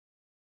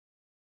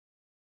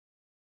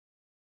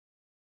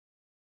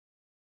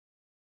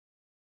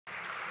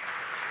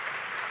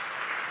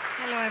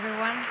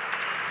everyone.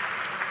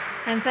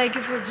 And thank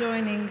you for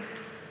joining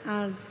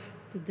us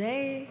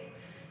today,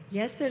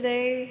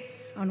 yesterday,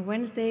 on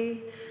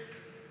Wednesday,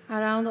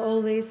 around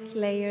all these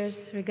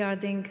layers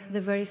regarding the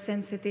very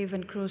sensitive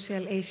and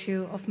crucial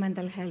issue of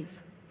mental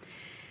health.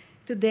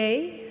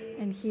 Today,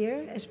 and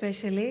here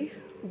especially,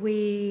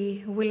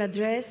 we will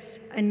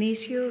address an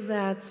issue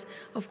that's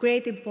of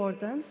great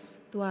importance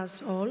to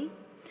us all,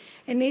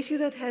 an issue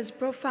that has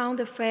profound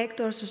effect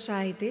to our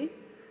society,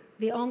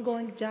 the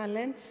ongoing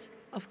challenge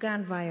of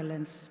gun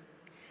violence,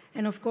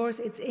 and of course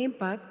its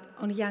impact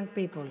on young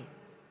people.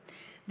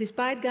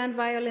 Despite gun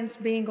violence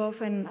being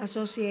often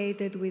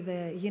associated with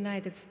the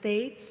United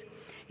States,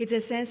 it's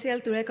essential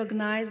to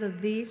recognize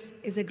that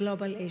this is a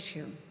global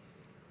issue.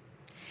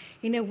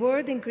 In a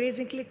world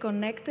increasingly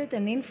connected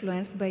and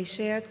influenced by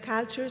shared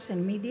cultures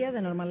and media, the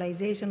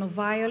normalization of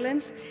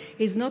violence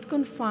is not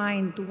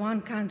confined to one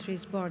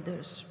country's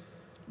borders.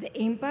 The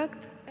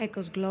impact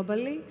echoes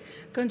globally,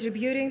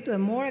 contributing to a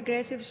more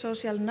aggressive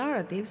social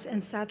narratives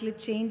and subtly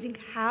changing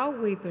how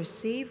we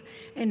perceive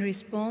and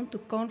respond to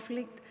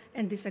conflict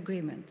and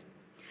disagreement.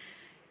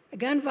 A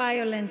gun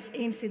violence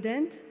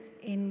incident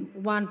in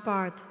one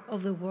part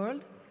of the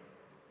world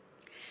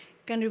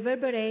can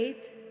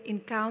reverberate in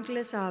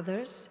countless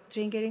others,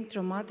 triggering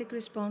traumatic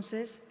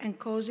responses and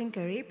causing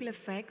a ripple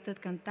effect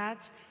that can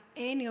touch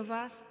any of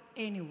us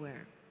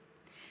anywhere.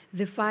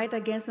 The fight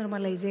against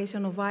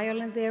normalization of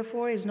violence,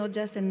 therefore, is not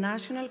just a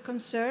national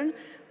concern,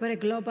 but a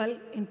global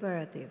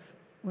imperative.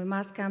 We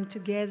must come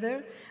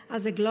together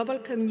as a global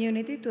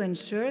community to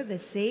ensure the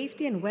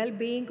safety and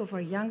well-being of our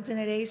young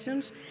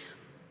generations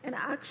and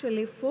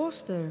actually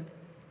foster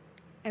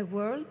a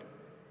world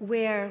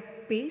where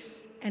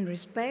peace and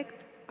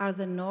respect are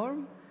the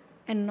norm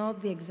and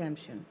not the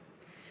exemption.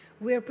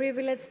 We are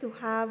privileged to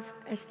have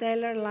a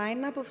stellar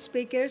lineup of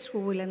speakers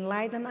who will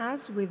enlighten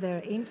us with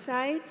their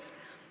insights.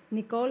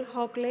 Nicole,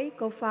 Hockley,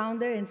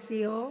 co-founder and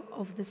CEO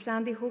of the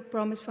Sandy Hook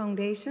Promise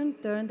Foundation,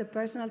 turned a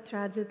personal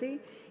tragedy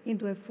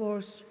into a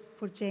force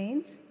for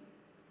change.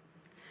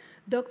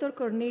 Dr.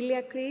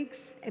 Cornelia,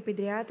 Griggs, a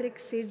pediatric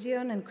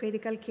surgeon and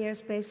critical care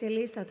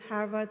specialist at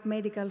Harvard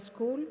Medical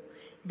School.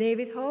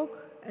 David Hogg,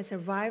 a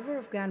survivor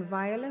of gun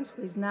violence,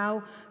 who is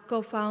now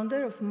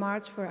co-founder of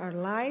March for Our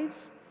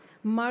Lives.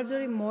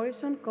 Marjorie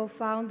Morrison,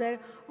 co-founder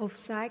of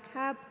Psych,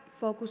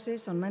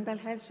 focuses on mental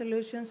health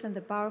solutions and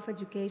the power of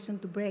education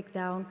to break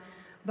down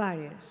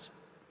barriers.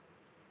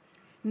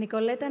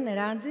 Nicoletta,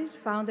 Nerangis,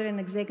 founder and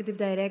executive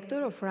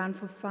director of Run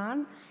for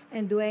Fun,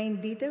 and Duane,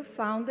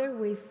 founder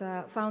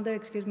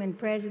and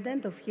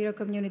president of Hero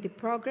Community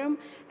Program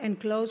and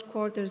Close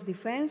Quarters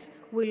Defense,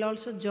 will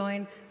also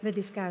join the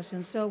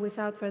discussion. So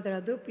without further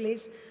ado,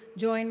 please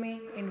join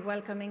me in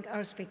welcoming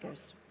our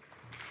speakers.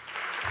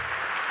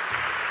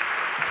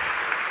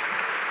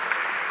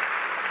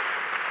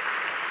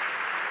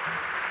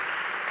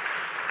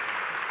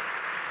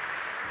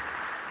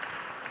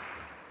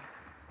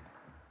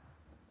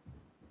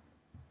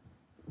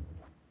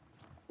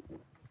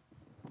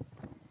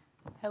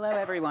 Hello,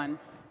 everyone.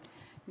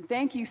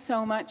 Thank you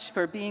so much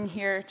for being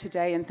here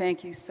today, and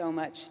thank you so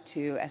much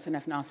to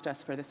SNF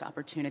Nostos for this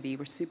opportunity.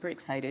 We're super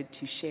excited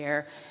to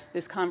share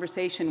this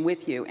conversation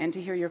with you and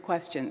to hear your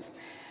questions.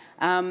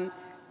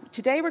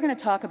 Today, we're going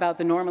to talk about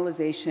the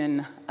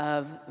normalization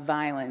of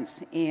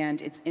violence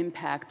and its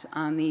impact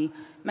on the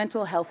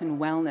mental health and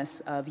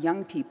wellness of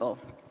young people.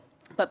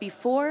 But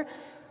before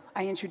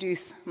I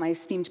introduce my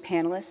esteemed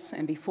panelists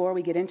and before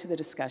we get into the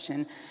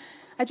discussion,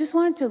 I just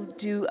wanted to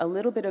do a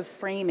little bit of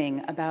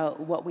framing about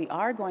what we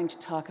are going to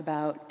talk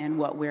about and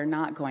what we're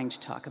not going to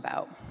talk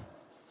about.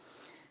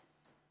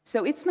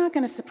 So it's not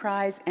going to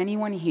surprise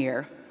anyone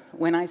here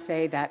when I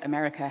say that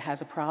America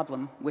has a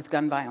problem with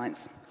gun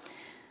violence.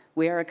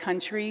 We are a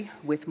country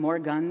with more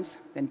guns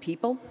than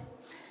people,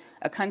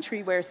 a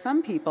country where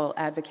some people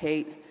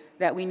advocate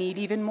that we need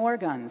even more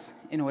guns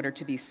in order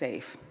to be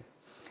safe.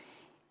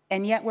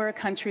 And yet we're a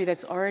country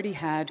that's already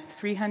had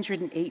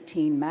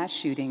 318 mass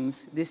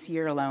shootings this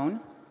year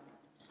alone,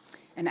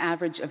 an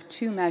average of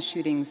 2 mass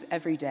shootings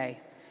every day,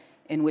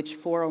 in which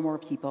 4 or more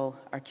people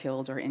are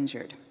killed or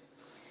injured.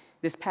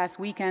 This past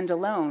weekend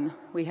alone,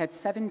 we had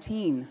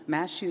 17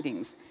 mass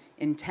shootings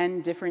in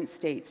 10 different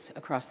states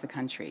across the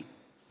country.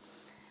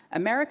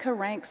 America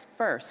ranks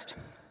first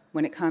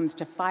when it comes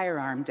to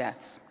firearm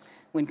deaths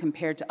when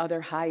compared to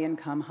other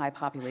high-income,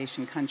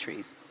 high-population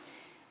countries.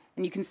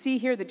 And you can see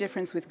here the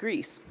difference with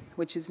Greece,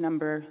 which is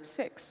number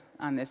 6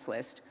 on this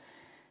list.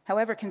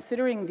 However,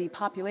 considering the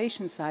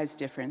population size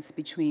difference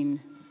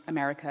between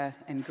America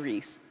and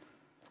Greece,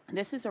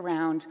 this is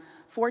around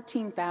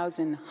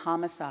 14,000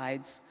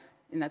 homicides,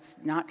 and that's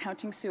not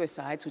counting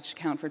suicides, which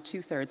account for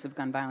 2/3 of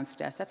gun violence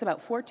deaths. That's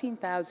about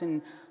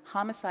 14,000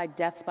 homicide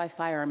deaths by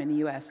firearm in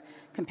the US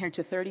compared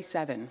to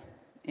 37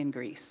 in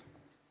Greece.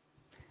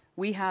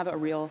 We have a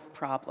real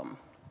problem.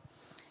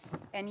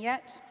 And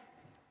yet,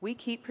 we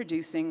keep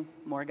producing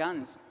more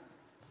guns.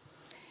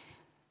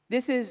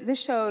 This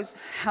shows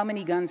how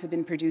many guns have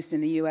been produced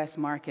in the US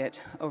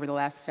market over the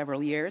last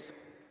several years.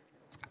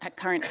 At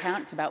current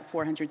count, it's about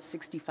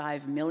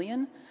 465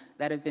 million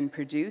that have been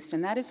produced,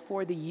 and that is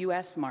for the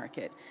US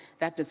market.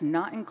 That does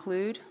not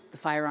include the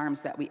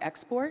firearms that we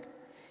export,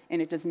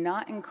 and it does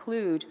not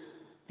include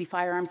the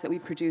firearms that we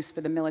produce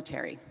for the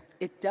military.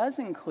 It does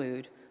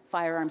include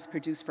firearms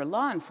produced for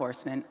law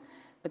enforcement,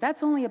 but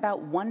that's only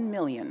about 1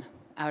 million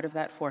out of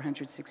that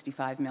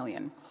 465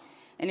 million.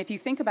 And if you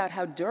think about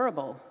how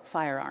durable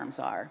firearms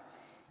are,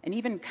 and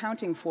even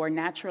counting for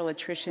natural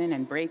attrition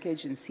and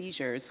breakage and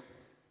seizures,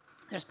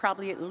 there's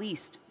probably at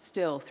least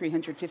still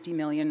 350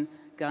 million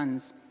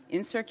guns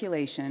in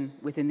circulation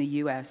within the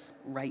US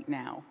right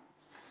now.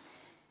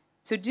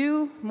 So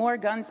do more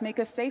guns make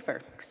us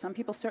safer? Some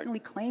people certainly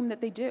claim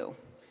that they do.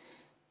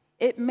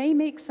 It may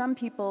make some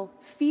people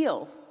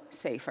feel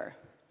safer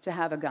to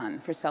have a gun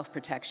for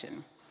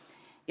self-protection.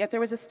 Yet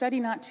there was a study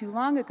not too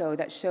long ago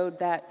that showed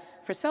that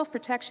for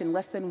self-protection,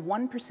 less than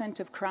 1%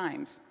 of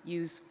crimes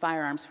use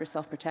firearms for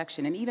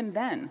self-protection, and even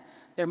then,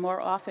 they're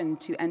more often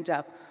to end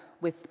up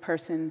with the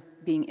person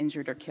being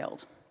injured or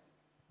killed.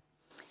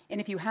 And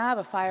if you have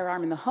a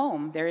firearm in the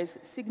home, there is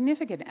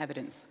significant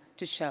evidence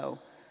to show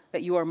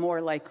that you are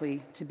more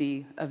likely to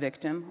be a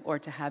victim or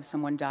to have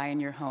someone die in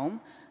your home,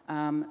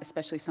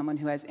 especially someone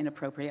who has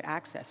inappropriate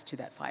access to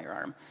that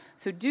firearm.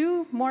 So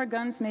do more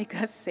guns make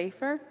us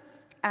safer?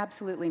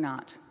 Absolutely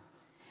not.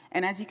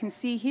 And as you can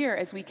see here,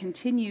 as we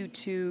continue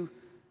to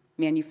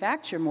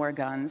manufacture more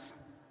guns,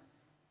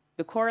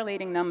 the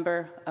correlating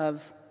number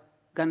of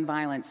gun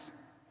violence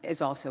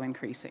is also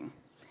increasing.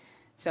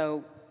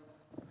 So,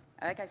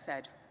 like I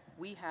said,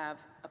 we have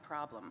a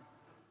problem.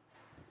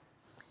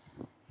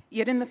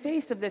 Yet in the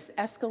face of this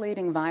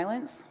escalating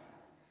violence,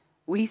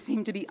 we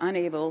seem to be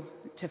unable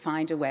to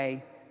find a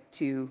way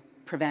to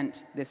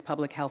prevent this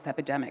public health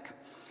epidemic,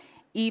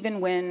 even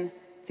when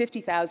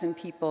 50,000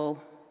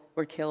 people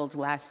were killed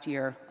last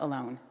year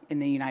alone in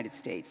the United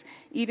States,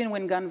 even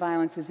when gun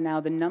violence is now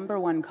the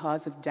 #1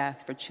 cause of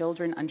death for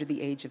children under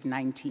the age of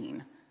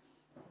 19.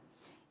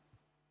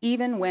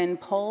 Even when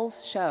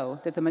polls show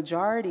that the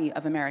majority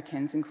of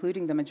Americans,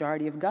 including the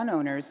majority of gun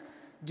owners,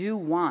 do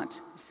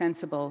want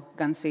sensible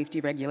gun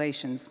safety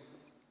regulations.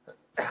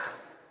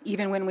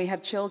 Even when we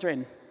have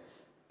children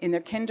in their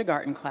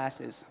kindergarten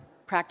classes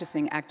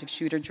practicing active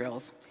shooter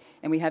drills,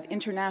 and we have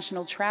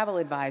international travel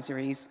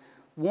advisories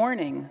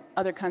warning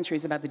other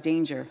countries about the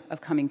danger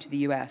of coming to the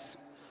US.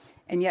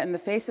 And yet in the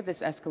face of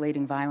this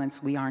escalating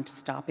violence, we aren't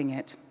stopping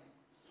it.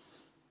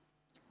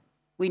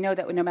 We know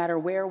that no matter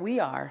where we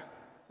are,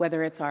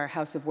 whether it's our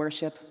house of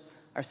worship,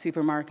 our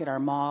supermarket, our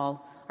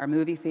mall, our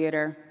movie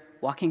theater,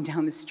 walking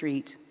down the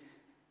street,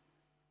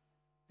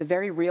 the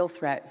very real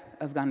threat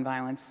of gun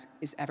violence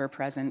is ever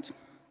present.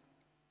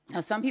 Now,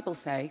 some people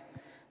say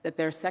that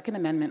their Second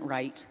Amendment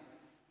right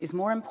is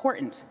more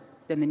important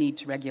than the need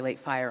to regulate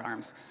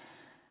firearms.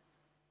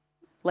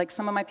 Like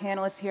some of my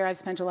panelists here, I've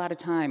spent a lot of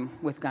time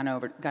with gun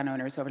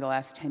owners over the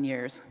last 10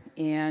 years,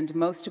 and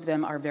most of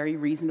them are very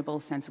reasonable,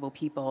 sensible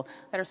people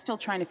that are still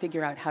trying to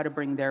figure out how to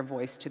bring their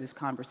voice to this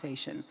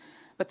conversation.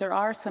 But there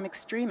are some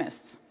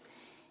extremists,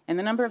 and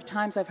the number of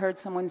times I've heard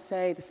someone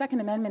say, the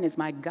Second Amendment is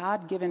my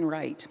God-given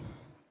right.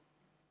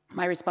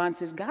 My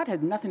response is, God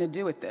had nothing to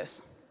do with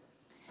this.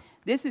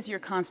 This is your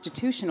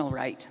constitutional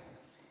right,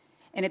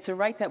 and it's a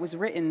right that was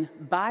written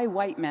by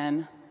white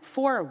men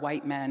for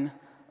white men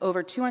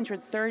over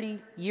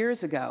 230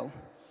 years ago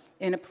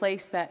in a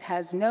place that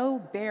has no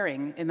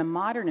bearing in the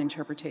modern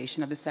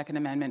interpretation of the Second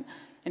Amendment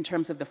in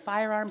terms of the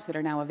firearms that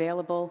are now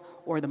available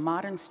or the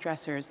modern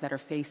stressors that are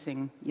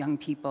facing young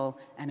people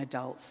and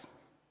adults.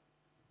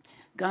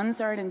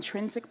 Guns are an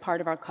intrinsic part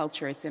of our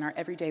culture. It's in our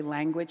everyday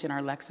language, in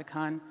our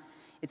lexicon.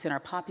 It's in our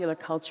popular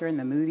culture, in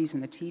the movies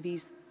and the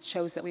TV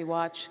shows that we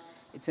watch.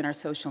 It's in our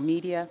social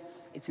media.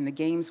 It's in the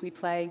games we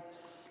play.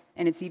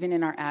 And it's even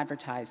in our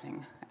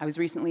advertising. I was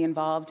recently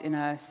involved in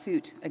a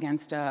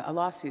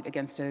lawsuit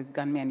against a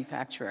gun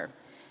manufacturer.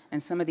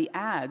 And some of the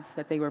ads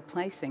that they were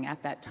placing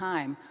at that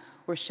time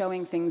were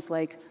showing things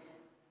like,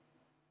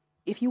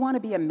 if you want to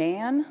be a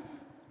man,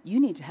 you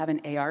need to have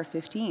an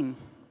AR-15.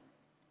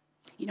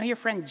 You know your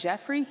friend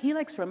Jeffrey? He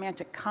likes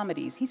romantic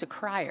comedies. He's a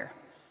crier.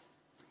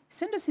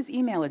 Send us his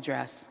email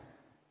address,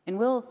 and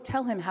we'll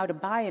tell him how to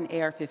buy an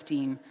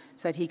AR-15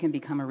 so that he can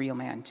become a real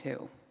man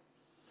too.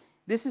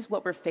 This is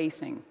what we're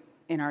facing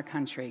in our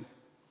country.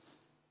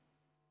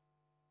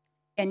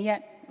 And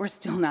yet, we're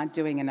still not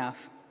doing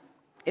enough.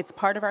 It's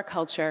part of our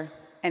culture,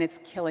 and it's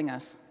killing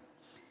us.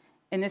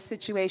 And this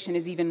situation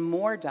is even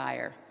more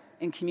dire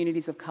in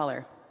communities of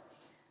color.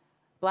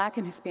 Black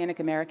and Hispanic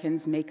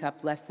Americans make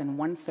up less than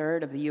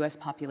 1/3 of the US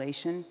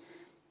population,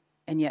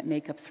 and yet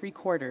make up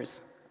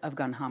 3/4 of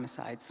gun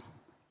homicides.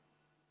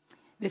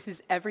 This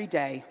is every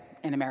day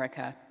in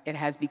America. It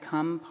has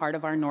become part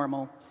of our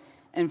normal,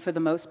 and for the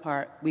most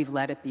part, we've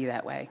let it be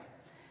that way.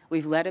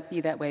 We've let it be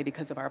that way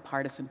because of our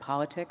partisan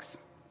politics,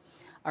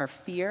 our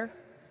fear,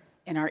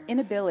 and our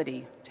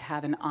inability to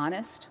have an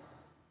honest,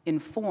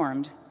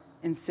 informed,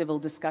 and civil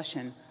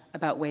discussion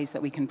about ways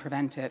that we can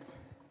prevent it.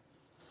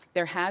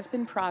 There has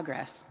been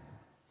progress,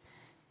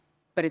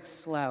 but it's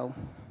slow.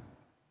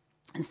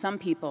 And some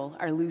people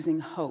are losing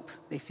hope.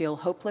 They feel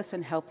hopeless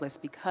and helpless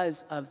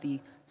because of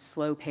the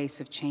slow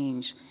pace of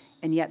change.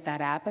 And yet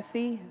that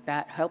apathy,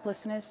 that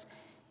helplessness,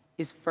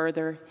 is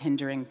further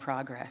hindering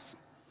progress.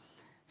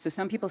 So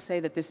some people say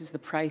that this is the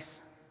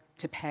price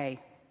to pay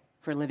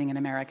for living in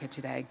America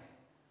today.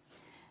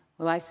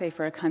 Well, I say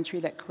for a country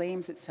that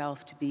claims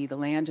itself to be the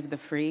land of the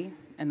free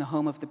and the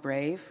home of the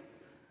brave,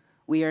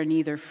 we are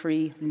neither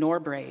free nor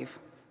brave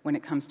when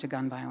it comes to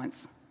gun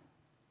violence.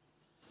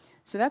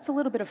 So that's a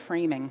little bit of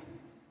framing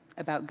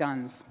about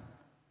guns.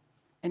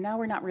 And now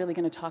we're not really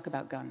going to talk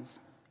about guns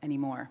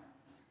anymore.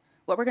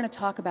 What we're going to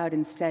talk about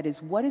instead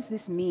is, what does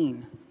this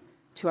mean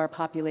to our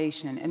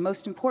population? And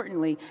most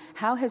importantly,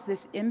 how has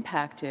this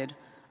impacted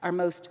our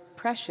most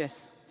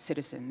precious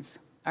citizens,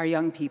 our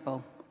young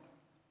people?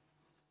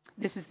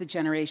 This is the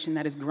generation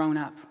that has grown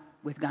up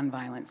with gun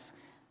violence,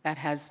 that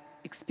has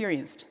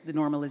experienced the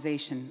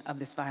normalization of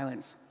this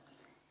violence.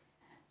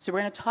 So we're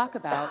going to talk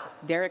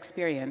about their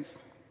experience,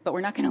 but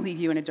we're not going to leave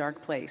you in a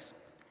dark place,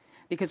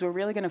 because we're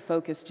really going to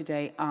focus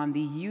today on the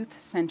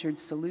youth-centered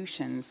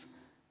solutions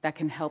that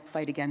can help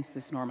fight against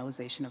this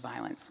normalization of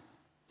violence.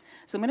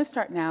 So I'm going to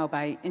start now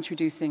by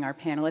introducing our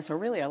panelists, or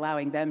really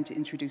allowing them to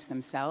introduce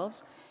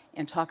themselves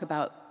and talk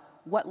about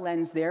what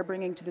lens they're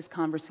bringing to this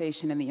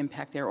conversation and the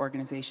impact their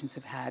organizations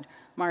have had.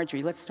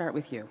 Marjorie, let's start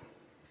with you.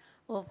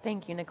 Well,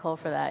 thank you, Nicole,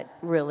 for that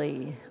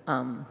really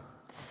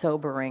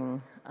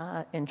sobering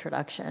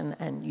introduction,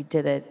 and you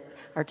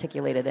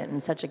articulated it in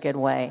such a good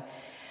way.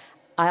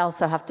 I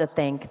also have to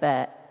thank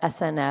the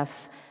SNF,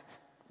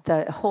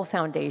 the whole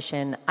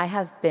foundation. I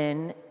have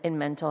been in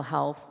mental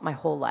health my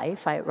whole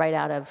life. Right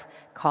out of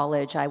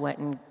college, I went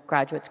in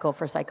graduate school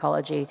for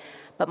psychology,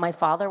 but my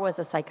father was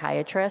a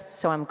psychiatrist,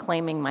 so I'm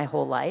claiming my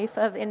whole life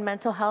in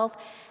mental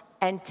health.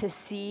 And to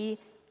see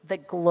the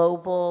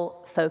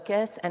global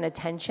focus and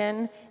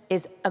attention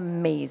is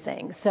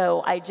amazing.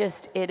 So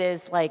it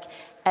is like,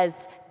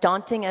 as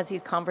daunting as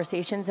these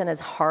conversations and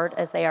as hard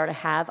as they are to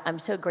have, I'm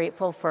so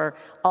grateful for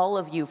all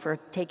of you for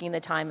taking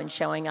the time and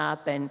showing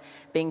up and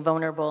being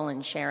vulnerable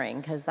and sharing,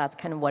 because that's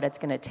kind of what it's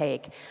gonna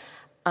take.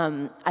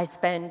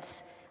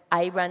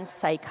 I run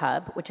Psych,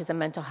 which is a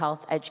mental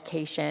health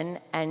education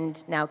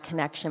and now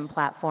connection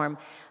platform.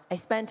 I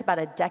spent about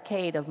a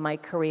decade of my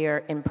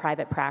career in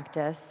private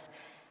practice,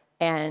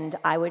 and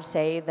I would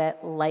say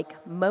that,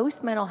 like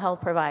most mental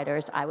health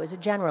providers, I was a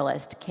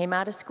generalist, came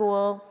out of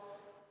school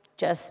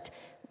just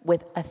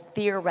with a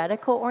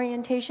theoretical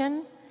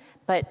orientation,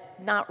 but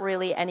not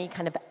really any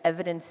kind of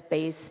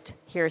evidence-based,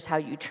 here's how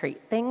you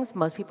treat things.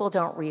 Most people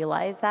don't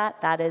realize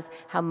that. That is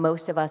how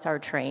most of us are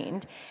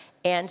trained.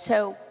 And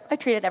so I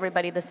treated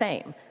everybody the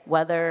same,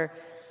 whether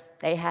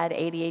they had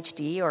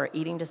ADHD or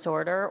eating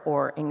disorder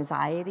or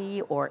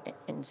anxiety or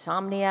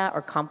insomnia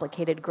or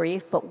complicated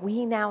grief. But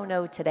we now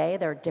know today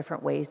there are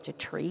different ways to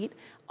treat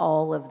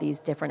all of these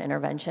different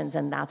interventions,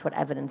 and that's what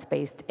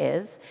evidence-based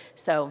is.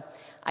 So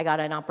I got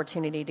an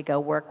opportunity to go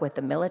work with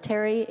the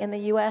military in the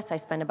US. I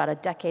spent about a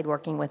decade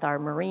working with our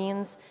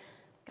Marines.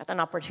 Got an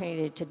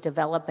opportunity to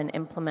develop and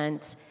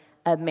implement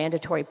a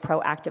mandatory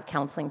proactive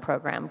counseling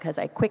program, because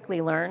I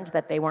quickly learned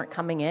that they weren't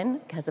coming in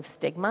because of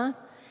stigma.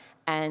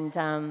 And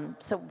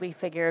so we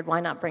figured, why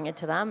not bring it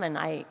to them? And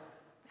I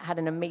had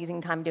an amazing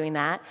time doing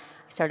that.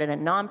 I started a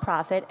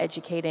nonprofit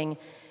educating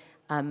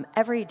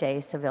everyday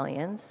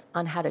civilians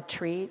on how to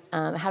treat,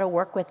 how to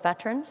work with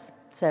veterans.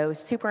 So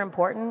super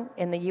important.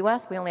 In the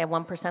US, we only have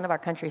 1% of our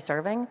country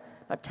serving,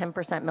 about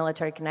 10%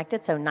 military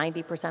connected, so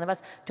 90% of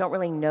us don't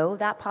really know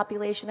that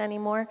population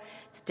anymore.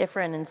 It's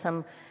different in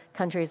some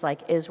countries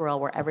like Israel,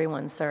 where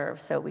everyone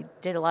serves. So we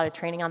did a lot of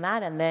training on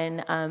that, and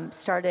then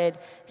started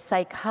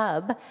Psych,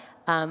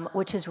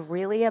 which is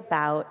really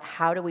about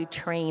how do we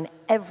train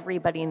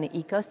everybody in the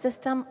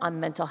ecosystem on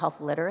mental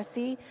health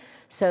literacy,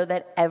 so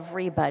that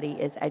everybody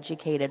is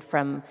educated,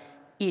 from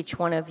each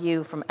one of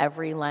you, from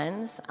every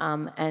lens.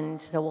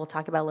 And so we'll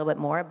talk about a little bit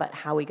more about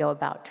how we go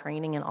about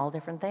training and all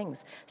different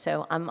things.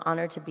 So I'm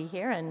honored to be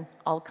here, and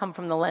I'll come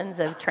from the lens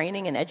of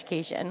training and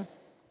education.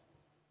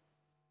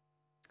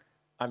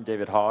 I'm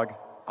David Hogg.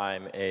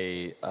 I'm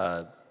a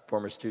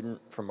former student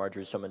from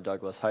Marjorie Stoneman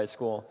Douglas High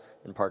School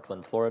in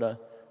Parkland, Florida.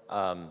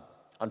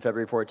 On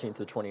February 14th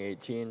of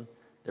 2018,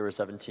 there were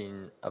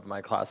 17 of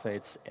my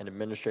classmates and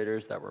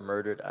administrators that were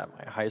murdered at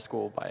my high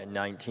school by a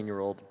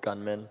 19-year-old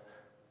gunman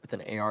with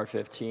an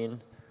AR-15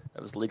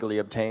 that was legally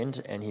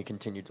obtained, and he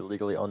continued to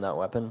legally own that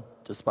weapon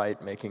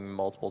despite making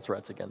multiple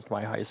threats against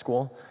my high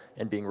school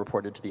and being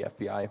reported to the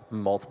FBI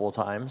multiple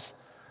times.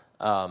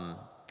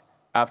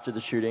 After the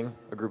shooting,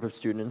 a group of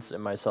students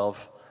and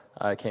myself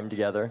came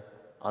together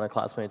on a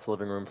classmate's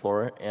living room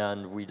floor,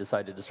 and we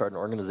decided to start an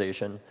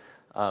organization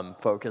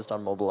focused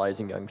on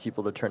mobilizing young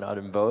people to turn out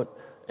and vote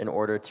in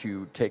order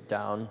to take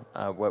down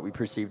what we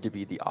perceive to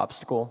be the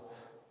obstacle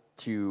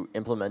to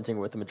implementing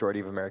what the majority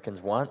of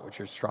Americans want, which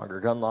are stronger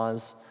gun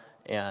laws,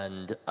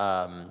 and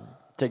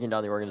taking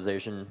down the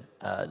organization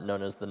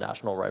known as the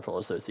National Rifle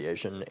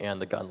Association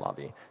and the gun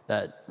lobby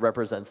that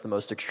represents the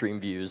most extreme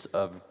views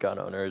of gun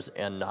owners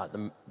and not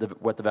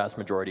what the vast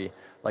majority,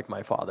 like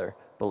my father,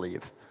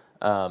 believe.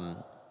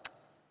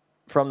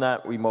 From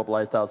that, we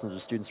mobilized thousands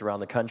of students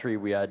around the country.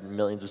 We had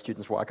millions of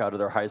students walk out of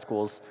their high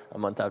schools a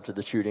month after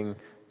the shooting,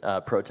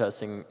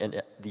 protesting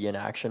the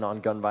inaction on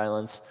gun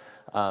violence.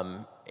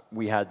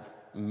 We had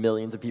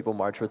millions of people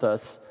march with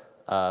us.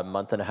 A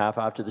month and a half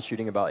after the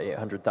shooting, about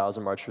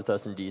 800,000 marched with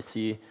us in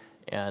DC.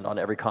 And on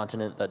every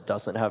continent that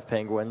doesn't have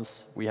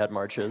penguins, we had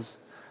marches.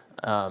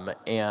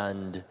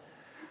 And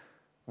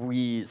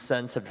we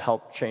since have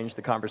helped change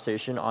the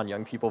conversation on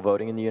young people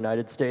voting in the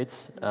United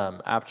States.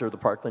 After the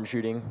Parkland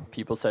shooting,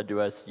 people said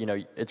to us, you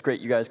know, it's great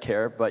you guys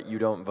care, but you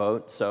don't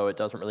vote, so it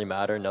doesn't really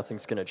matter.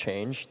 Nothing's going to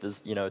change.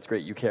 This, you know, it's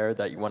great you care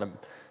that you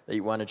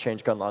want to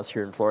change gun laws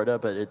here in Florida,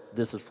 but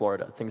this is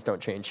Florida. Things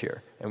don't change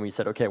here. And we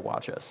said, okay,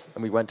 watch us.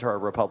 And we went to our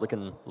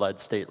Republican-led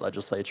state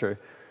legislature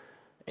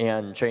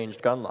and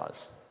changed gun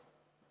laws.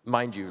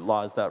 Mind you,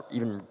 laws that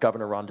even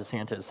Governor Ron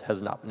DeSantis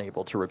has not been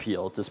able to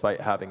repeal, despite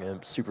having a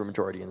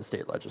supermajority in the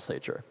state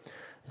legislature.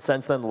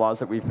 Since then, the laws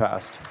that we've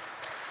passed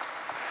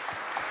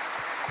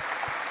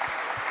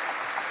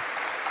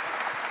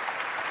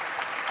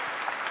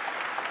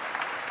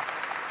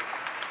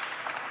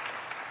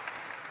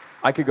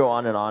I could go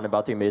on and on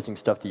about the amazing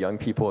stuff the young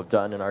people have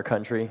done in our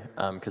country,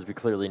 because we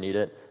clearly need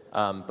it.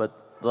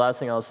 But the last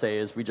thing I'll say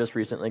is we just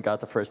recently got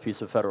the first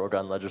piece of federal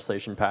gun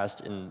legislation passed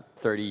in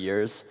 30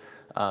 years,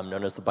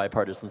 known as the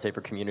Bipartisan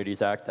Safer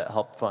Communities Act, that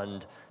helped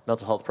fund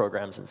mental health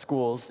programs in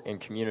schools, in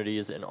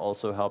communities, and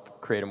also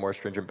help create a more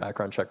stringent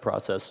background check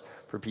process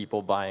for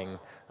people buying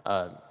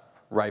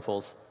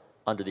rifles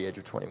under the age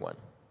of 21.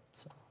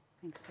 So.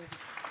 Thanks, David.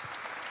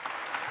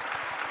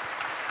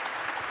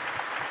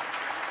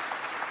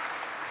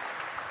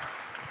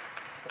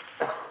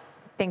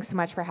 Thanks so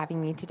much for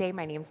having me today.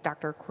 My name is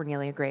Dr.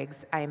 Cornelia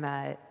Griggs. I'm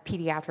a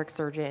pediatric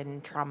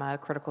surgeon, trauma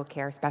critical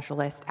care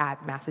specialist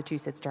at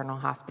Massachusetts General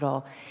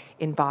Hospital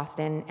in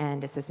Boston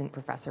and assistant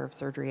professor of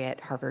surgery at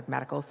Harvard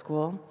Medical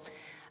School.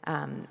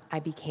 I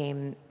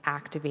became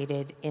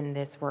activated in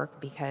this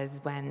work because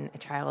when a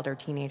child or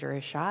teenager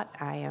is shot,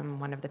 I am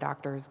one of the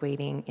doctors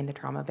waiting in the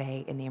trauma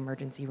bay in the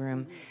emergency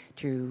room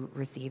to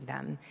receive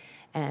them.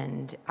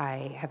 And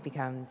I have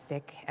become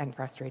sick and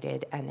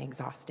frustrated and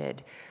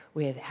exhausted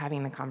with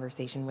having the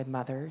conversation with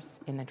mothers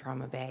in the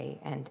trauma bay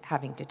and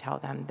having to tell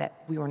them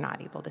that we were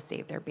not able to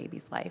save their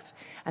baby's life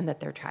and that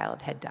their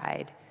child had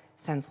died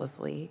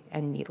senselessly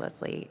and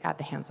needlessly at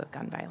the hands of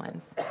gun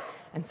violence.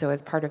 And so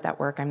as part of that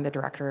work, I'm the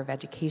director of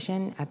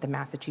education at the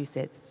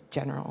Massachusetts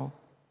General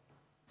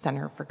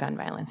Center for Gun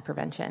Violence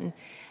Prevention.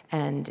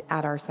 And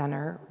at our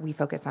center, we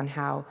focus on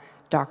how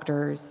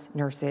doctors,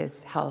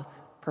 nurses, health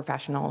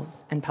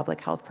professionals, and public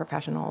health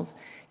professionals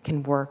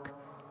can work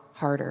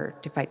harder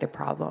to fight the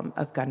problem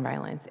of gun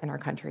violence in our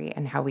country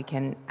and how we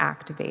can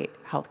activate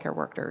healthcare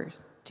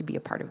workers to be a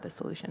part of the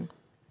solution.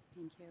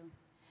 Thank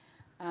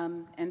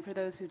you. And for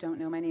those who don't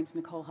know, my name's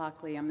Nicole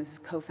Hockley. I'm the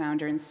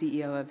co-founder and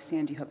CEO of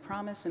Sandy Hook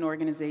Promise, an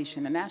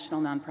organization, a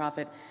national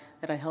nonprofit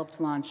that I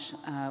helped launch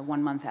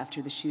 1 month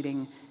after the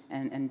shooting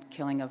and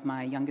killing of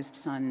my youngest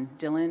son,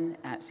 Dylan,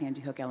 at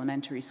Sandy Hook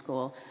Elementary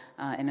School.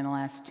 And in the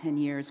last 10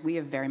 years, we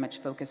have very much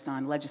focused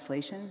on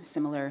legislation,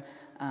 similar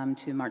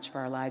to March for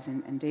Our Lives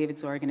and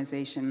David's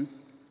organization,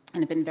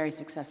 and have been very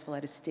successful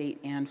at a state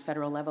and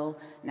federal level,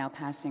 now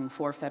passing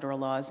 4 federal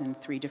laws in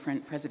 3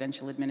 different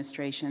presidential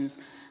administrations.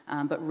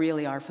 But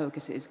really our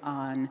focus is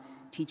on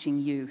teaching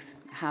youth.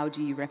 How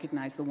do you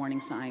recognize the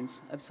warning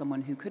signs of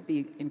someone who could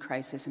be in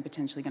crisis and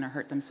potentially going to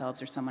hurt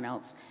themselves or someone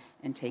else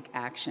and take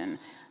action?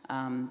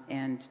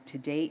 And to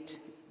date,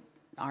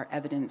 our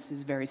evidence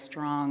is very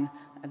strong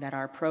that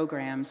our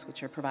programs,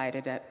 which are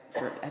provided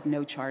at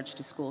no charge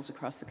to schools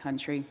across the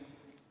country,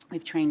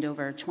 we've trained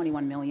over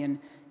 21 million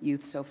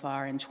youth so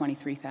far in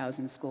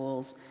 23,000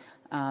 schools,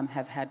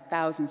 have had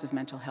thousands of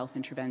mental health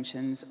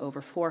interventions,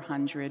 over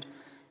 400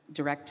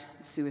 direct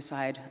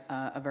suicide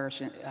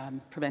aversion,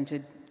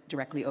 prevented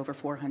directly over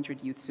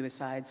 400 youth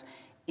suicides,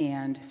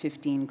 and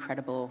 15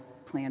 credible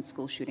planned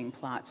school shooting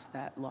plots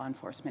that law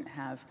enforcement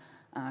have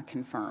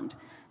confirmed.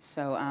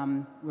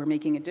 So we're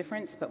making a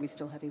difference, but we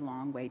still have a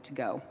long way to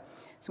go.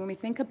 So when we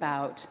think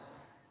about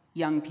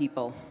young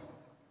people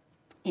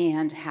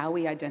and how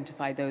we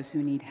identify those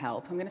who need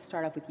help, I'm going to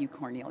start off with you,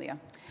 Cornelia.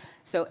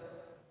 So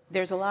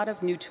there's a lot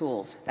of new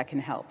tools that can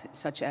help,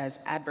 such as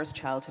adverse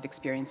childhood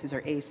experiences,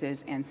 or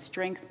ACEs, and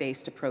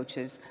strength-based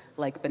approaches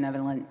like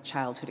benevolent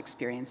childhood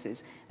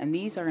experiences. And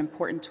these are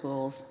important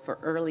tools for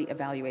early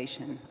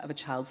evaluation of a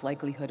child's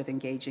likelihood of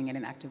engaging in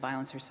an act of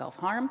violence or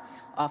self-harm,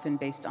 often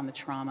based on the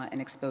trauma and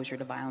exposure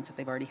to violence that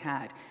they've already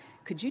had.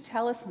 Could you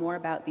tell us more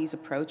about these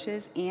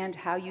approaches and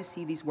how you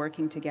see these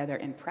working together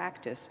in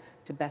practice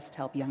to best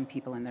help young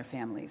people and their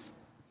families?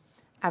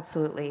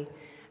 Absolutely.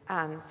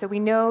 So we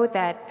know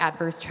that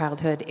adverse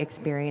childhood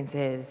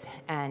experiences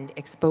and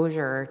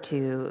exposure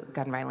to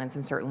gun violence,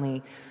 and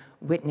certainly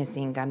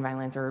witnessing gun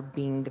violence or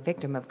being the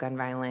victim of gun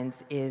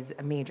violence, is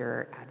a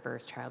major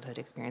adverse childhood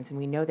experience. And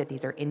we know that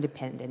these are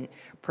independent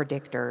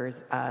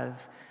predictors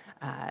of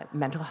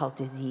mental health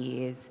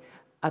disease,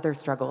 other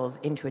struggles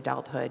into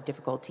adulthood,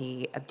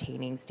 difficulty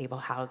obtaining stable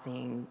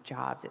housing,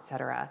 jobs, et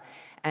cetera.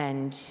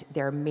 And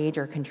they're a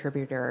major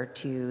contributor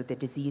to the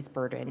disease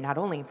burden, not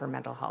only for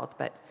mental health,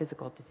 but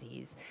physical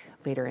disease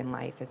later in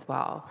life as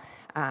well.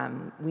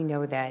 We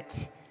know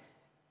that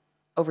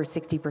over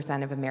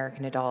 60% of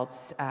American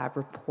adults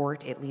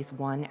report at least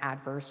one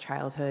adverse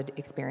childhood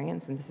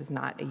experience, and this is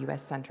not a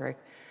US-centric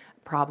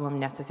problem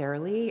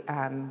necessarily,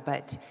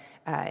 but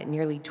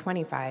nearly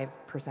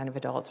 25% of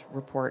adults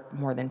report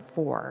more than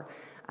 4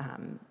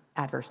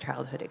 adverse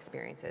childhood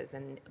experiences.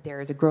 And there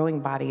is a growing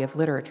body of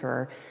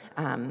literature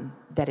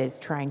that is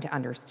trying to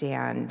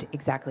understand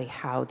exactly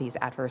how these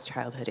adverse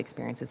childhood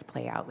experiences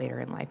play out later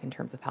in life in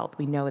terms of health.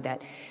 We know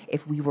that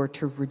if we were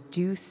to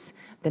reduce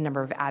the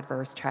number of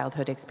adverse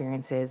childhood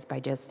experiences by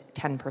just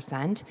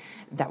 10%,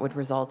 that would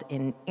result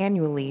in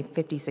annually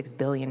 $56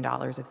 billion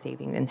of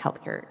savings in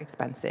healthcare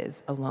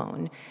expenses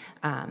alone.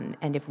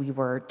 And if we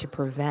were to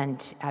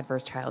prevent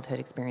adverse childhood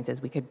experiences,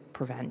 we could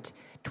prevent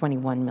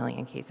 21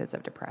 million cases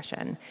of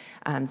depression.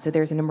 So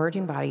there's an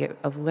emerging body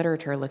of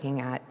literature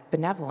looking at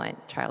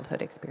benevolent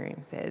childhood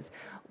experiences,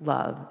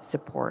 love,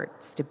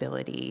 support,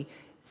 stability,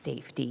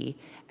 safety,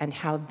 and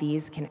how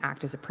these can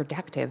act as a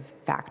protective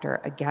factor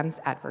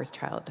against adverse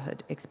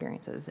childhood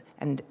experiences.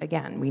 And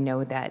again, we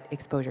know that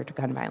exposure to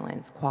gun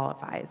violence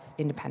qualifies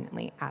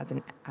independently as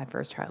an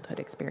adverse childhood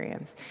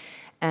experience.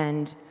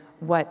 And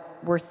what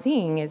we're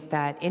seeing is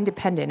that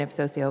independent of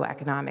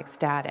socioeconomic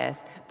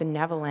status,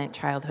 benevolent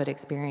childhood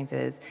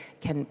experiences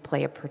can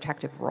play a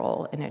protective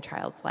role in a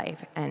child's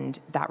life, and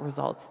that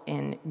results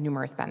in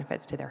numerous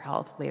benefits to their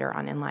health later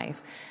on in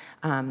life.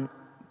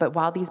 But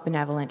while these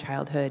benevolent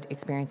childhood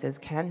experiences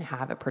can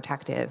have a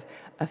protective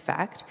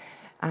effect,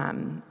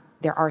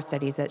 there are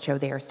studies that show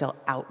they are still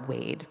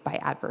outweighed by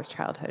adverse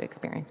childhood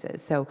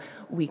experiences. So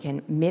we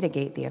can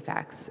mitigate the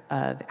effects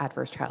of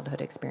adverse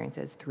childhood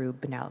experiences through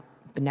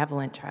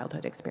benevolent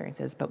childhood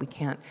experiences, but we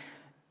can't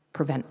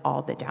prevent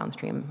all the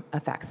downstream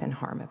effects and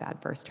harm of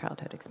adverse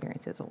childhood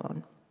experiences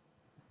alone.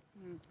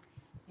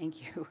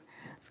 Thank you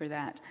for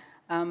that.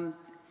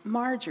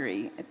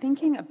 Marjorie,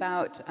 thinking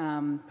about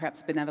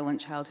perhaps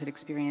benevolent childhood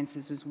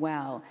experiences as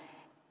well,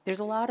 there's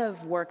a lot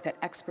of work that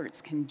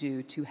experts can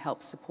do to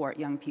help support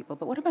young people,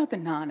 but what about the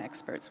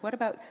non-experts? What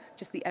about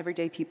just the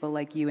everyday people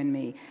like you and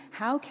me?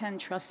 How can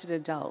trusted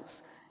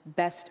adults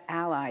best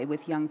ally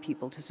with young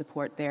people to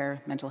support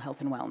their mental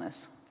health and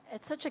wellness?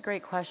 It's such a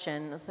great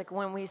question. It's like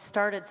when we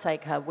started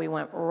Psych Hub, we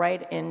went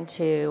right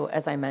into,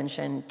 as I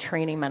mentioned,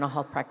 training mental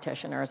health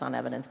practitioners on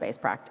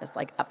evidence-based practice,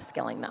 like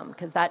upskilling them,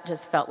 because that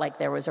just felt like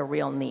there was a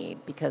real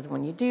need. Because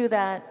when you do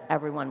that,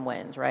 everyone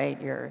wins,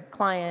 right? Your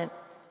client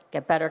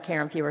get better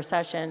care in fewer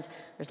sessions,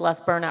 there's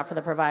less burnout for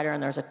the provider,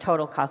 and there's a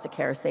total cost of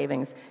care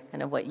savings,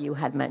 kind of what you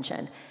had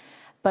mentioned.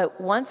 But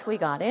once we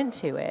got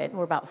into it,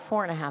 we're about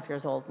 4.5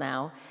 years old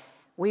now,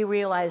 we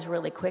realized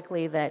really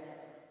quickly that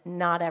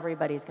not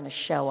everybody's going to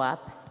show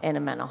up in a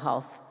mental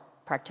health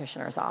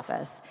practitioner's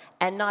office,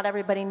 and not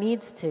everybody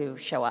needs to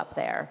show up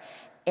there.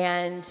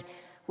 And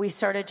we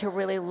started to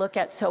really look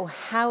at, so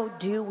how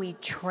do we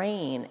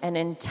train an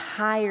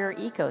entire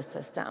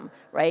ecosystem,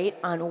 right,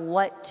 on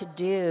what to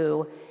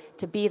do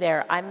to be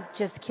there? I'm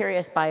just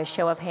curious, by a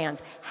show of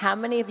hands, how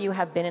many of you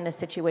have been in a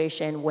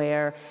situation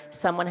where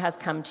someone has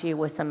come to you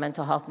with some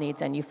mental health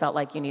needs and you felt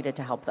like you needed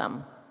to help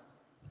them?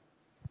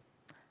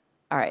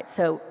 All right,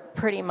 so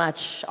pretty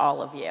much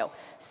all of you.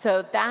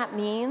 So that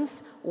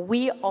means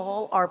we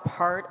all are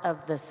part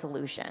of the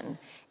solution.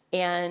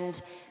 And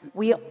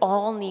we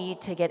all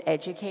need to get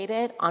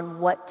educated on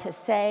what to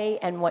say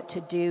and what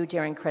to do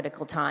during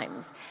critical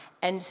times.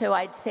 And so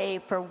I'd say,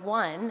 for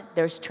one,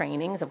 there's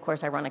trainings. Of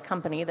course, I run a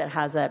company that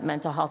has a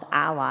mental health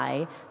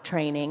ally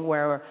training,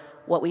 where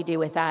what we do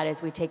with that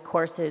is we take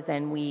courses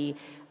and we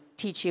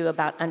teach you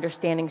about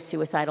understanding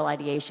suicidal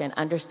ideation,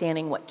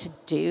 understanding what to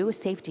do,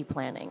 safety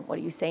planning, what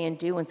do you say and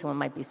do when someone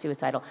might be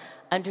suicidal,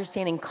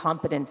 understanding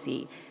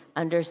competency,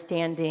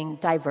 understanding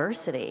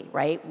diversity,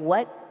 right?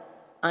 What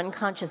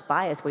unconscious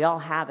bias, we all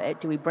have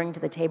it, do we bring to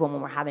the table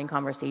when we're having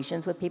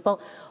conversations with people?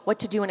 What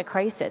to do in a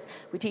crisis.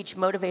 We teach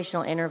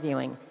motivational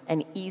interviewing,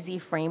 an easy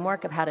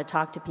framework of how to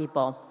talk to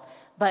people.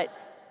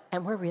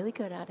 And we're really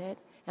good at it,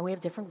 and we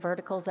have different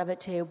verticals of it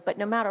too, but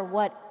no matter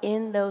what,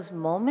 in those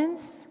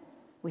moments,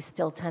 we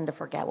still tend to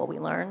forget what we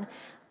learn,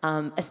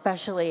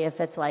 especially if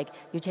it's like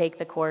you take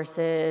the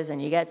courses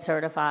and you get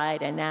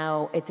certified and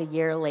now it's a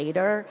year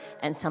later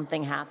and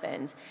something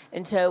happened.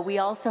 And so we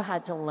also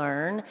had to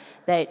learn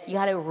that you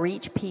got to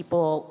reach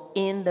people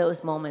in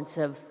those moments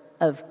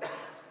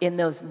in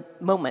those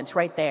moments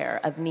right there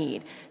of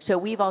need. So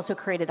we've also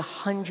created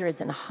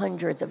hundreds and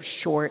hundreds of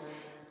short,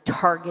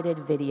 targeted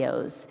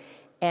videos.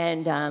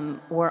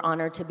 And we're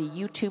honored to be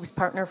YouTube's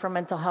partner for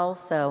mental health.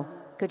 So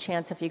good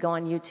chance if you go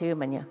on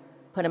YouTube and you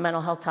put a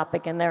mental health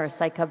topic in there, a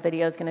Psych Hub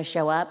video is going to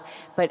show up.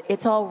 But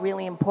it's all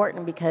really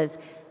important because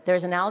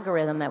there's an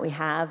algorithm that we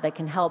have that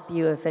can help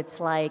you if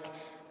it's like,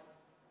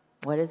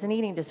 what is an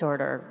eating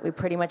disorder? We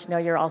pretty much know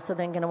you're also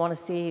then going to want to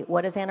see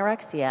what is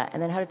anorexia,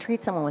 and then how to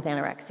treat someone with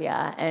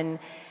anorexia. And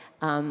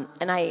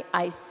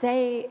I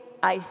say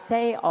I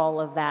say all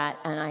of that,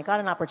 and I got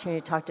an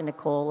opportunity to talk to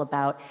Nicole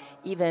about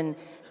even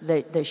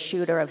the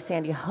shooter of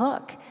Sandy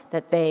Hook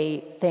that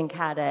they think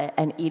had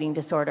an eating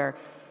disorder.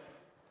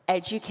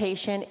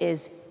 Education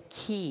is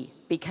key,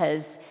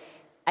 because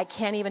I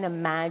can't even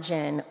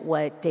imagine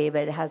what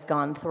David has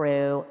gone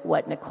through,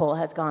 what Nicole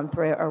has gone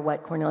through, or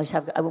what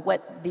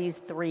what these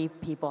three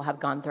people have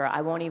gone through.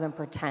 I won't even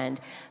pretend,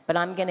 but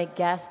I'm gonna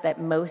guess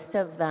that most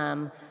of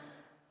them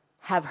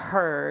have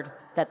heard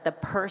that the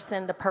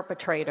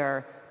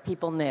perpetrator,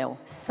 people knew.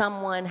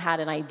 Someone had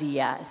an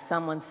idea,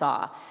 someone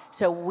saw.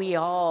 So we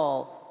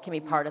all can be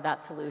part of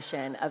that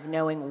solution of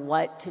knowing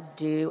what to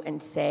do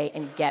and say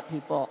and get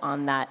people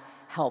on that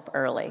help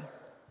early.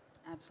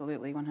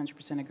 Absolutely,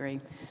 100% agree.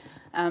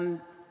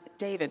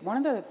 David, one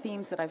of the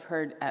themes that I've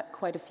heard at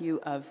quite a few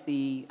of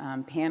the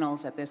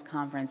panels at this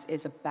conference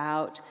is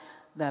about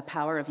the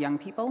power of young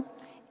people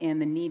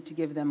and the need to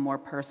give them more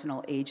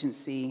personal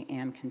agency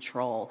and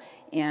control.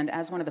 And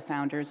as one of the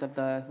founders of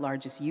the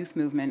largest youth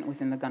movement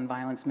within the gun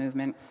violence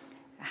movement,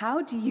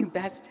 how do you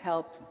best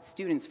help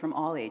students from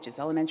all ages,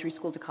 elementary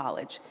school to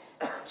college,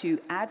 to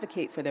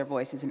advocate for their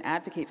voices and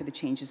advocate for the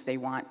changes they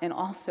want? And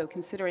also,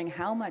 considering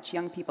how much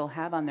young people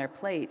have on their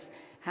plates,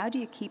 how do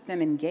you keep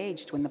them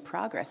engaged when the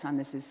progress on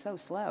this is so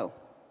slow?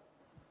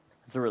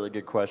 That's a really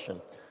good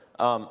question.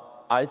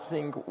 I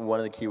think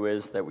one of the key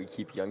ways that we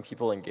keep young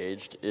people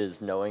engaged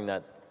is knowing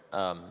that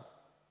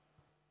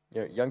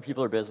young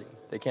people are busy.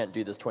 They can't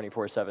do this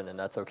 24/7, and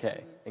that's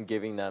okay. And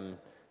giving them,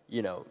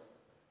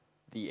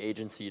 the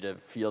agency to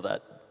feel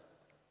that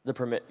the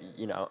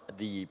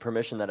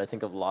permission that I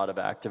think a lot of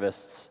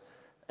activists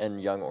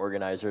and young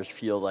organizers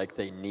feel like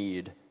they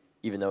need,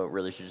 even though it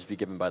really should just be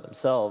given by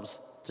themselves,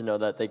 to know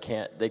that they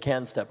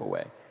can step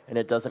away. And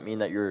it doesn't mean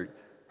that you're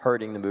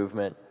hurting the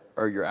movement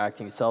or you're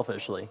acting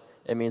selfishly.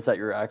 It means that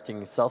you're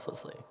acting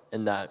selflessly,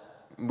 and that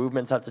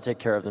movements have to take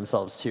care of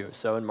themselves too.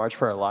 So in March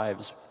for Our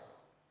Lives,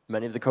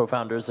 many of the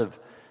co-founders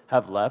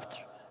have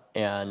left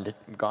and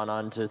gone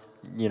on to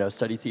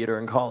study theater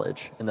in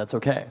college, and that's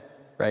okay,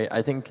 right?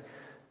 I think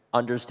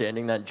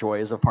understanding that joy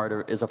is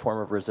a form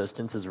of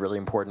resistance is really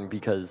important,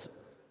 because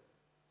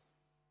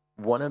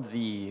one of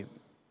the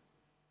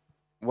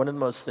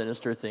most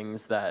sinister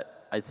things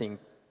that I think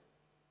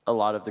a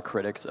lot of the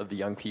critics of the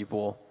young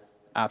people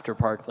after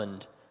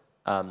Parkland,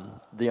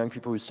 the young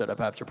people who stood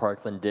up after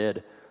Parkland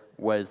did,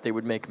 was they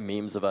would make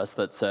memes of us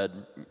that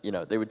said,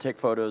 they would take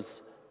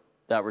photos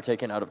that were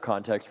taken out of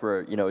context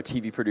where, a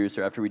TV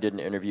producer, after we did an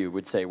interview,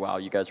 would say, wow,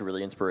 you guys are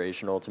really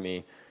inspirational to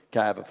me.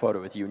 Can I have a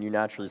photo with you? And you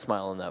naturally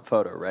smile in that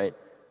photo, right?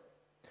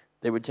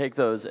 They would take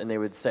those and they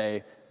would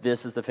say,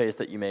 this is the face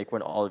that you make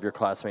when all of your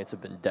classmates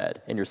have been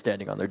dead and you're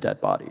standing on their dead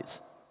bodies,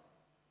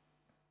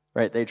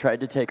 right? They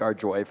tried to take our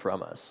joy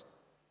from us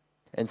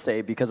and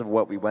say, because of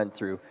what we went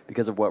through,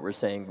 because of what we're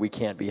saying, we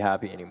can't be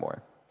happy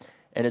anymore.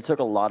 And it took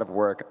a lot of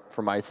work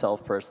for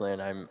myself personally,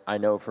 and I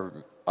know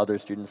for other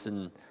students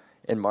in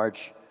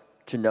March,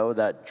 to know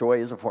that joy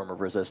is a form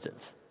of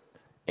resistance.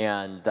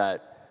 And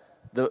that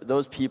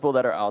those people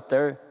that are out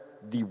there,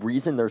 the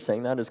reason they're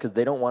saying that is because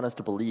they don't want us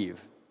to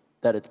believe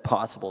that it's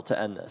possible to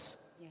end this.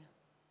 Yeah.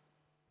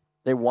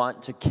 They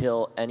want to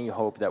kill any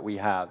hope that we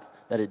have,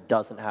 that it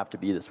doesn't have to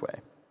be this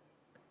way.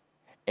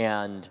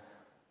 And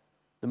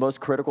the most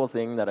critical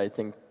thing that I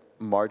think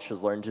March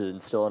has learned to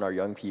instill in our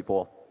young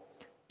people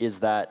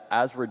is that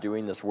as we're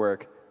doing this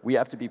work, we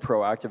have to be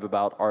proactive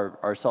about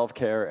our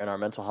self-care and our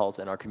mental health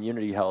and our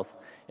community health.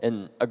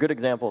 And a good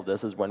example of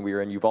this is when we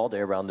were in Uvalde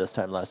around this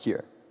time last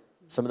year.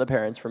 Some of the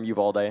parents from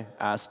Uvalde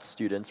asked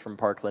students from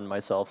Parkland,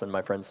 myself, and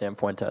my friend Sam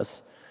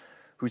Fuentes,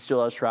 who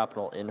still has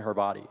shrapnel in her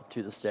body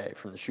to this day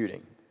from the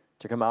shooting,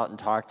 to come out and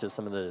talk to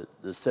some of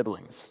the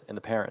siblings and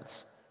the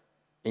parents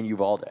in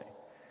Uvalde.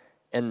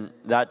 And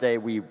that day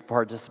we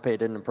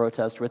participated in a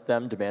protest with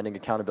them, demanding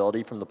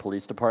accountability from the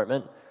police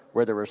department,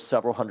 where there were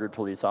several hundred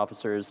police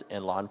officers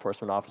and law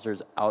enforcement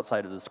officers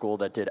outside of the school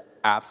that did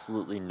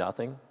absolutely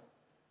nothing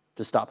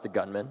to stop the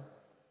gunman,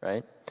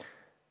 right?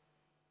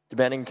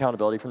 Demanding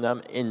accountability from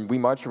them, and we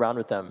marched around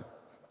with them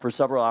for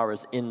several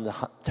hours in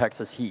the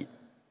Texas heat.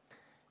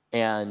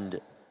 And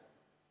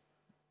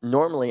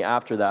normally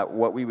after that,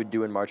 what we would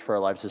do in March for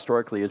Our Lives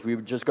historically is we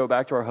would just go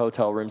back to our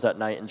hotel rooms at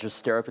night and just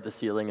stare up at the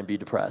ceiling and be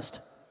depressed,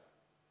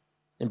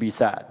 and be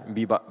sad, and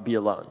be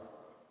alone.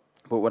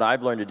 But what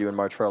I've learned to do in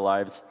March for Our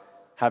Lives,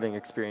 having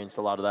experienced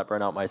a lot of that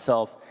burnout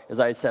myself, is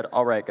I said,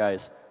 all right,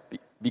 guys,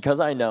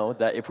 because I know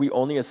that if we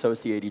only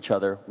associate each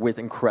other with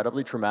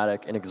incredibly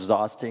traumatic and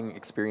exhausting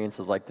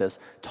experiences like this,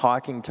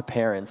 talking to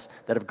parents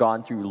that have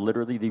gone through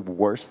literally the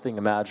worst thing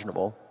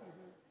imaginable,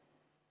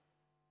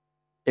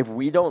 if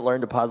we don't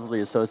learn to positively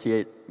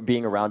associate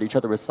being around each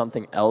other with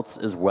something else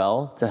as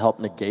well to help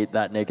negate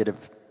that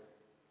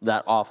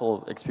that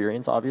awful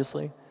experience,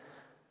 obviously,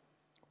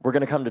 we're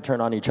going to come to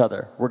turn on each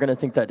other. We're going to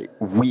think that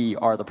we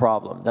are the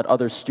problem, that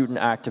other student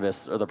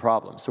activists are the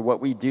problem. So what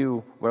we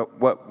do,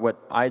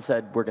 what I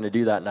said we're going to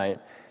do that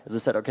night is I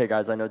said, okay,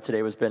 guys, I know today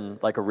has been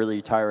like a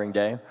really tiring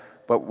day,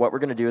 but what we're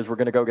going to do is we're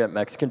going to go get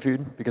Mexican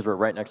food because we're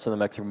right next to the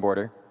Mexican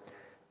border.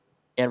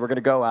 And we're going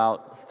to go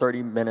out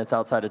 30 minutes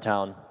outside of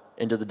town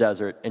into the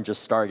desert and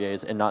just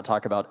stargaze and not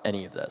talk about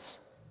any of this.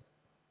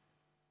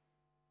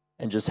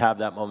 And just have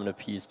that moment of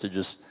peace to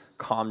just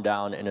calm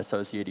down and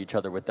associate each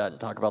other with that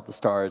and talk about the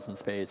stars and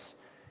space,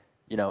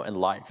 you know, and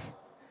life.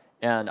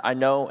 And I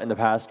know in the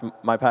past,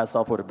 my past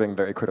self would have been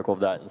very critical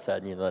of that and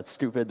said, you know, that's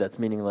stupid, that's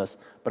meaningless.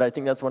 But I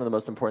think that's one of the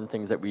most important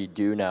things that we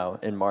do now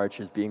in March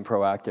is being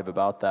proactive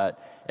about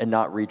that and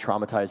not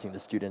re-traumatizing the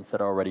students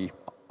that already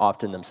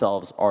often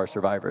themselves are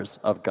survivors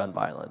of gun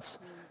violence.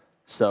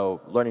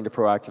 So learning to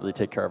proactively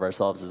take care of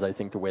ourselves is, I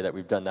think, the way that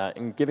we've done that,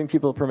 and giving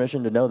people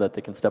permission to know that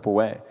they can step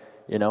away.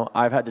 You know,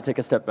 I've had to take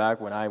a step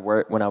back when I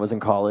was in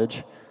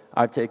college.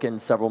 I've taken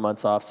several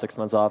months off, 6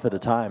 months off at a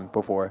time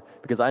before,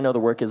 because I know the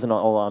work isn't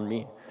all on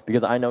me.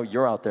 Because I know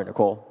you're out there,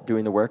 Nicole,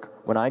 doing the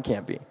work when I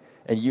can't be.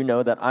 And you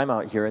know that I'm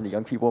out here and the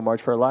young people of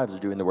March for Our Lives are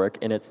doing the work,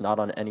 and it's not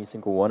on any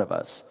single one of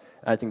us.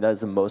 And I think that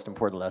is the most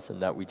important lesson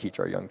that we teach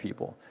our young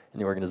people in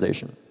the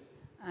organization.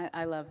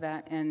 I love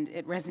that, and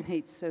it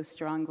resonates so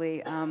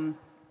strongly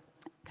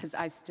because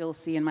I still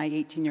see in my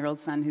 18-year-old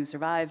son who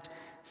survived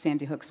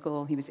Sandy Hook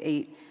School, he was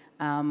 8,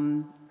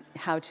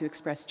 how to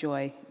express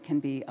joy can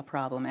be a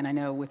problem. And I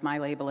know with my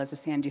label as a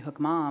Sandy Hook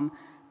mom,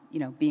 you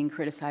know, being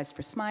criticized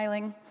for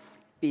smiling,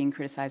 being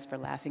criticized for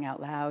laughing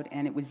out loud,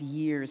 and it was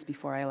years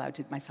before I allowed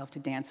myself to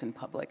dance in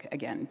public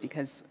again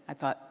because I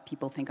thought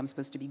people think I'm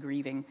supposed to be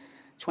grieving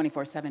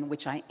 24/7,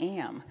 which I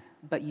am,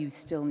 but you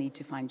still need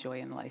to find joy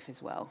in life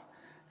as well.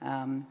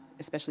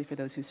 Especially for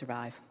those who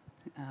survive,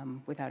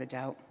 without a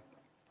doubt.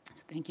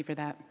 So thank you for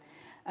that.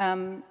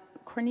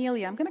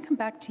 Cornelia, I'm going to come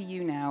back to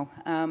you now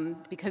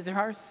because there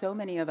are so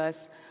many of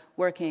us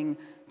working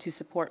to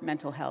support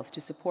mental health, to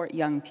support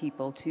young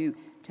people, to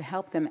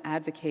help them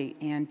advocate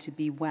and to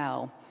be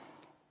well.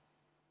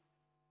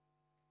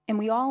 And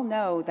we all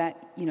know that,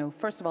 you know,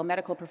 first of all,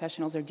 medical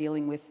professionals are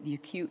dealing with the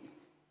acute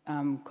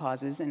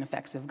causes and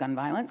effects of gun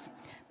violence,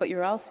 but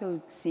you're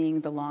also seeing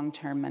the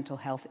long-term mental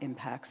health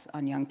impacts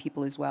on young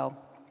people as well.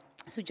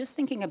 So just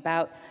thinking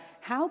about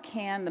how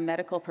can the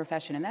medical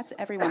profession, and that's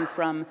everyone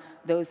from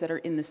those that are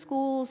in the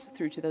schools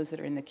through to those that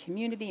are in the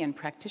community and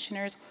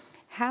practitioners,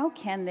 how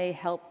can they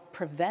help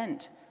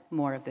prevent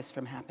more of this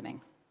from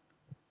happening?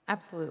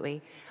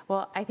 Absolutely.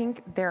 Well, I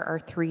think there are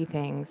 3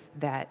 things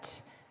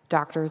that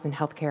doctors and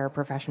healthcare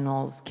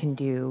professionals can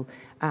do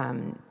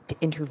to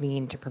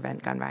intervene to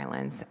prevent gun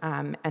violence.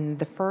 And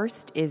the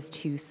first is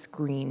to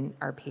screen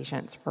our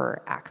patients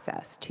for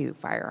access to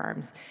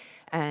firearms.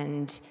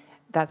 And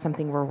that's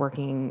something we're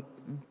working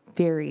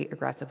very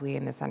aggressively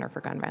in the Center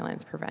for Gun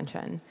Violence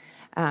Prevention.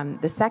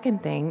 The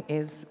second thing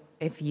is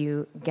if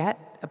you get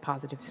a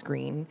positive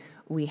screen,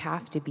 we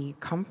have to be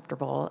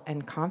comfortable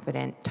and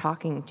confident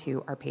talking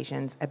to our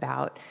patients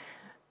about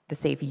the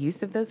safe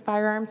use of those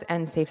firearms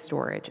and safe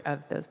storage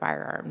of those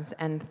firearms.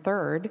 And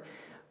third,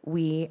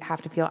 we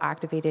have to feel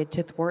activated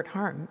to thwart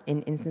harm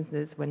in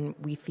instances when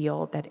we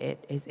feel that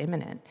it is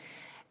imminent.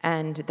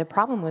 And the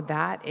problem with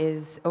that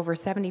is over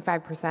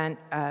 75%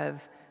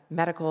 of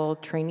medical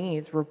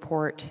trainees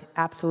report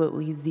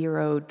absolutely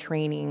zero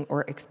training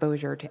or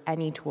exposure to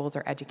any tools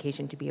or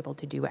education to be able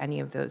to do any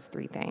of those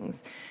 3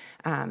 things.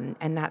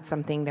 And that's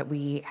something that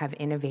we have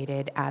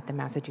innovated at the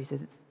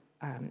Massachusetts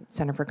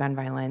Center for Gun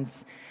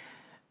Violence.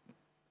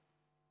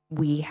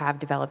 We have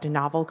developed a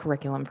novel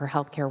curriculum for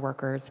healthcare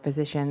workers,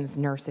 physicians,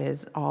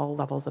 nurses, all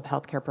levels of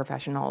healthcare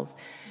professionals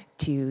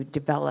to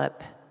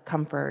develop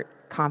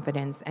comfort,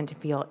 confidence, and to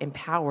feel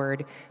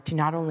empowered to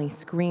not only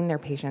screen their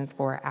patients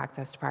for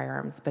access to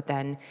firearms, but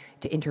then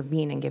to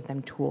intervene and give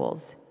them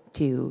tools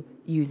to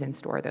use and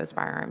store those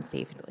firearms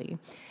safely.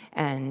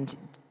 And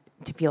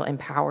to feel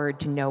empowered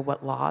to know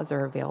what laws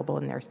are available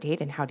in their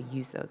state and how to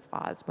use those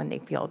laws when they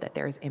feel that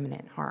there's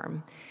imminent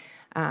harm.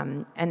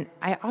 And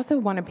I also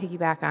want to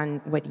piggyback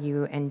on what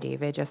you and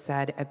David just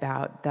said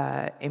about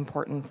the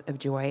importance of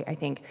joy. I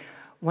think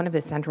one of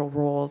the central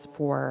roles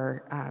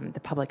for the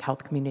public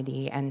health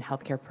community and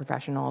healthcare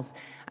professionals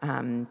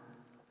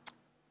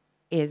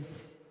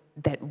is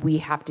that we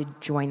have to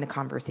join the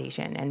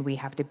conversation and we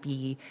have to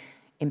be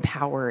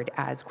empowered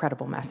as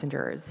credible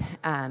messengers.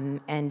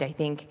 And I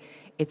think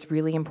it's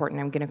really important.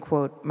 I'm going to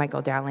quote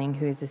Michael Dowling,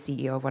 who is the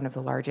CEO of one of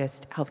the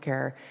largest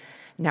healthcare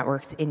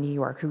networks in New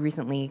York, who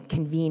recently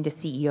convened a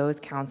CEO's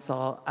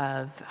council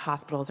of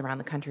hospitals around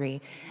the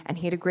country. And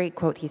he had a great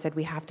quote. He said,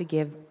 "We have to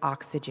give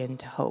oxygen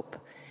to hope."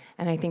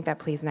 And I think that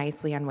plays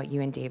nicely on what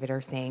you and David are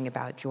saying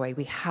about joy.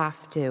 We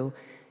have to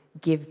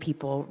give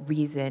people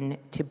reason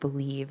to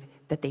believe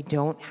that they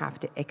don't have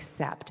to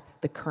accept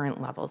the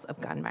current levels of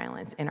gun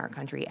violence in our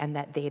country and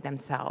that they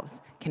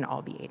themselves can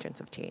all be agents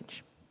of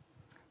change.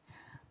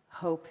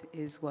 Hope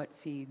is what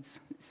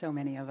feeds so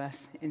many of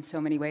us in so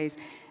many ways.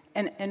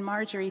 And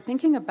Marjorie,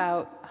 thinking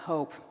about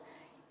hope,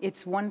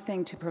 it's one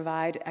thing to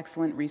provide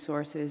excellent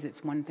resources,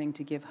 it's one thing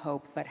to give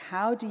hope, but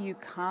how do you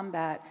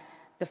combat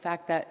the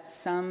fact that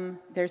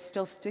there's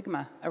still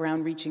stigma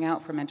around reaching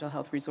out for mental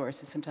health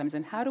resources sometimes,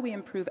 and how do we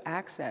improve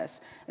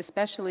access,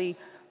 especially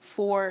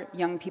for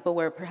young people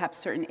where perhaps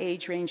certain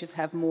age ranges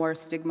have more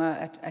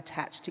stigma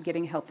attached to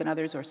getting help than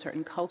others, or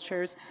certain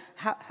cultures?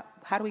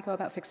 How do we go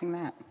about fixing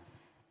that?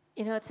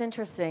 You know, it's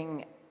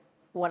interesting.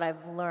 What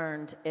I've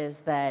learned is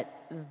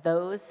that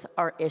those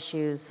are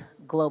issues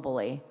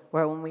globally,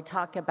 where when we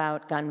talk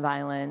about gun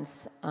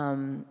violence,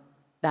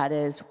 that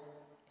is,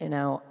 you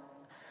know,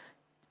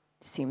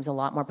 seems a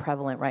lot more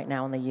prevalent right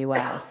now in the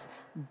U.S.,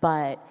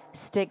 but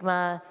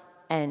stigma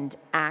and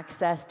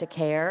access to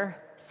care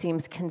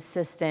seems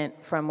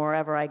consistent from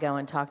wherever I go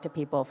and talk to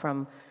people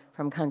from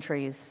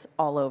countries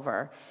all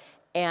over.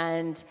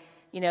 And,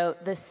 you know,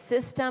 the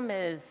system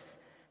is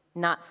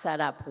not set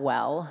up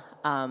well.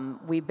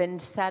 We've been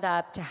set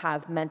up to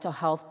have mental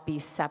health be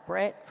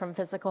separate from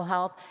physical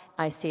health.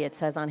 I see it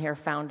says on here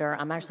founder.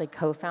 I'm actually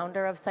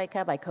co-founder of Psych.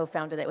 I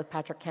co-founded it with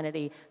Patrick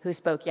Kennedy, who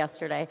spoke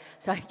yesterday,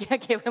 so I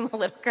can't give him a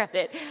little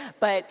credit.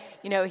 But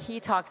you know, he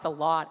talks a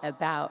lot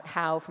about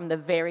how from the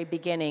very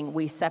beginning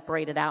we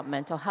separated out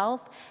mental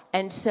health,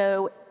 and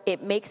so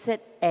it makes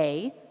it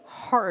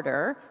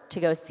harder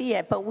to go see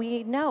it, but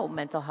we know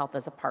mental health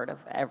is a part of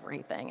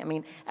everything. I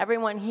mean,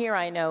 everyone here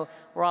I know,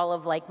 we're all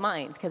of like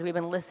minds because we've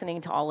been listening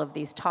to all of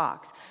these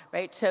talks,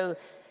 right? So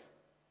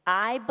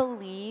I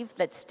believe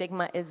that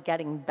stigma is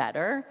getting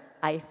better.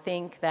 I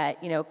think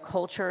that, you know,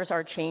 cultures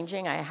are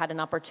changing. I had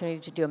an opportunity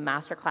to do a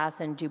masterclass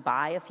in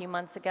Dubai a few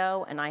months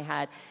ago, and I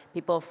had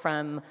people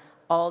from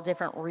all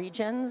different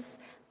regions,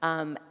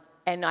 and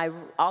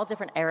all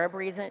different Arab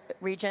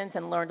regions,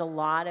 and learned a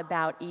lot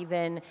about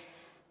even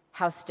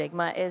how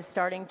stigma is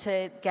starting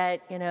to get,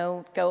 you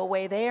know, go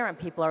away there, and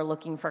people are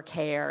looking for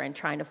care and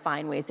trying to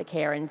find ways to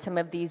care, and some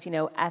of these, you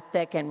know,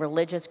 ethnic and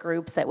religious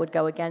groups that would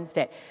go against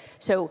it.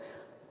 So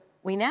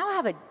we now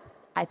have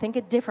I think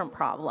a different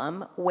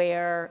problem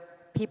where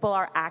people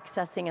are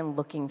accessing and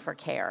looking for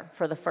care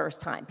for the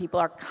first time. People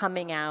are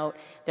coming out,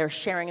 they're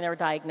sharing their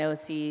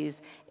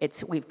diagnoses.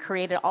 We've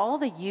created all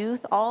the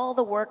youth, all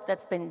the work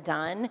that's been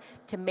done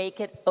to make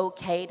it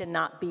okay to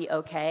not be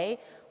okay.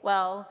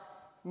 Well,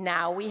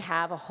 now we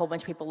have a whole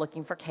bunch of people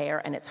looking for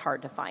care, and it's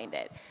hard to find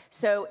it.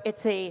 So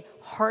it's a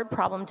hard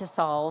problem to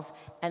solve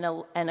and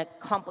a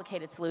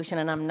complicated solution,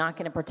 and I'm not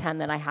going to pretend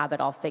that I have it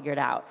all figured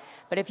out.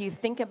 But if you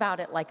think about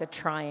it like a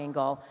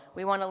triangle,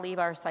 we want to leave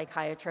our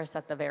psychiatrists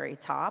at the very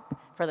top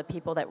for the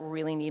people that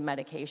really need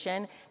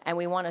medication, and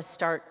we want to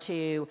start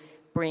to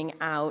bring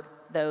out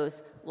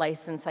those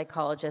licensed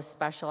psychologists,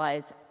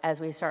 specialized, as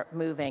we start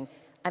moving.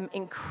 I'm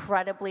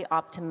incredibly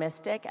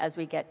optimistic as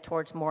we get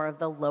towards more of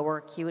the lower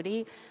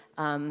acuity,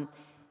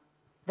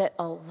 that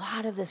a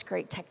lot of this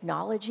great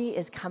technology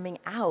is coming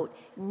out,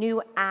 new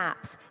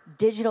apps,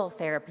 digital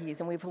therapies,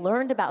 and we've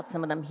learned about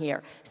some of them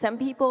here. Some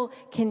people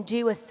can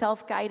do a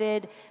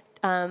self-guided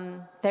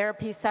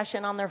therapy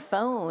session on their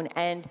phone,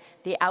 and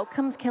the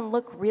outcomes can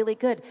look really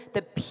good.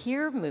 The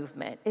peer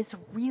movement is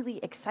really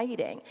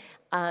exciting.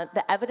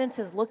 The evidence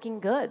is looking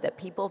good that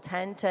people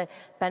tend to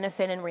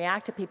benefit and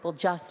react to people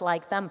just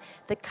like them.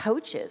 The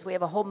coaches, we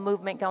have a whole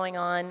movement going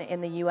on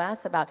in the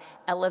US about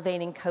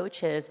elevating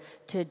coaches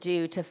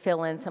to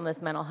fill in some of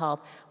this mental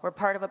health. We're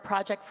part of a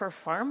project for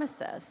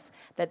pharmacists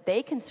that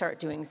they can start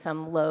doing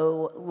some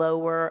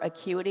lower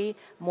acuity,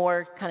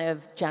 more kind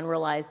of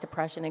generalized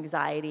depression,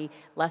 anxiety,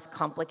 less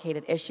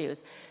complicated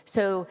issues.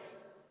 So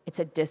it's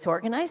a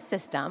disorganized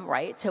system,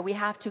 right? So we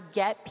have to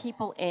get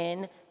people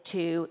in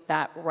to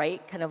that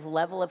right kind of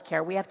level of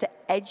care. We have to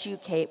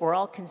educate. We're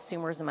all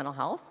consumers of mental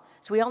health,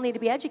 so we all need to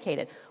be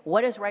educated.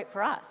 What is right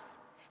for us?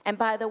 And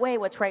by the way,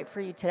 what's right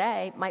for you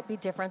today might be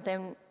different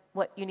than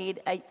what you need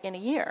in a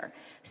year.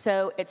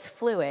 So it's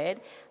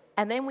fluid.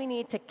 And then we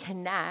need to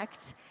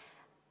connect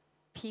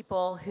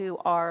people who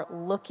are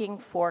looking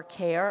for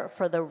care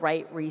for the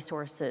right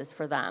resources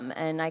for them.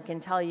 And I can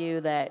tell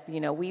you that, you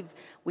know,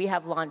 we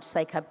have launched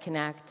Psych Hub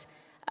Connect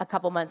a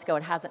couple months ago.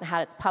 It hasn't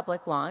had its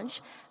public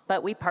launch,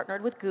 but we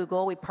partnered with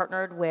Google. We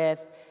partnered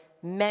with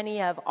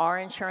many of our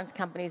insurance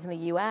companies in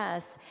the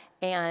US,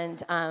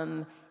 and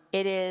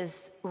it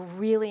is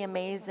really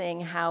amazing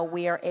how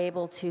we are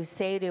able to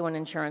say to an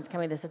insurance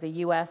company, this is a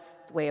US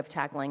way of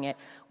tackling it,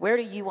 where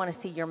do you want to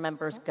see your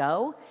members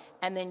go?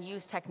 And then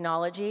use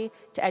technology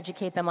to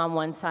educate them on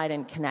one side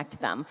and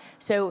connect them.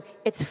 So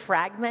it's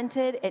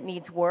fragmented, it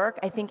needs work.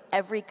 I think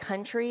every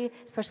country,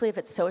 especially if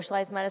it's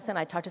socialized medicine,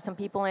 I talked to some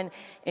people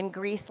in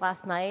Greece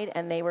last night,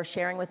 and they were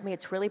sharing with me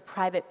it's really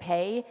private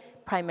pay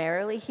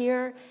primarily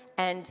here,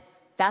 and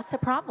that's a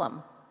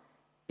problem.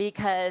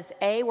 Because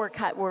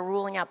we're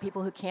ruling out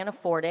people who can't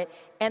afford it,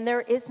 and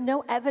there is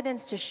no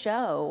evidence to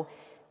show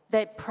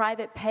that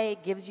private pay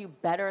gives you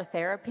better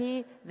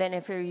therapy than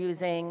if you're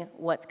using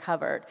what's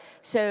covered.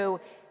 So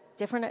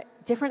different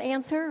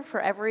answer for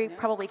every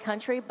probably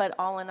country, but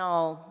all in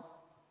all,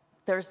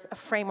 there's a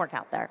framework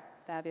out there.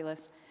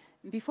 Fabulous.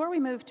 Before we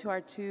move to our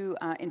two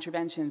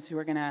interventions who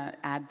are going to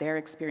add their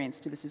experience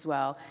to this as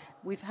well,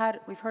 we've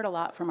heard a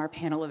lot from our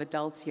panel of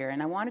adults here,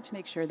 and I wanted to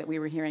make sure that we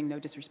were hearing, no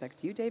disrespect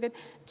to you, David,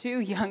 to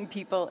young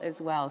people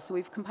as well. So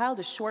we've compiled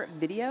a short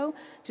video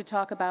to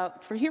talk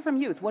about, hear from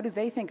youth, what do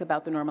they think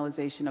about the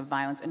normalization of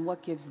violence and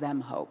what gives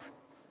them hope?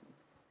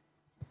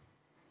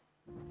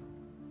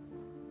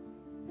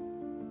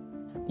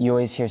 You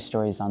always hear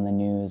stories on the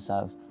news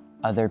of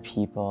other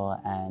people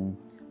and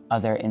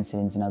other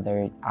incidents and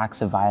other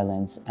acts of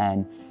violence,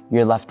 and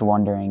you're left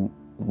wondering,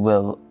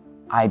 will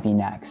I be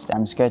next?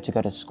 I'm scared to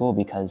go to school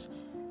because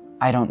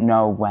I don't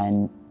know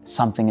when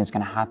something is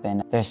going to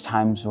happen. There's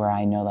times where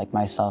I know like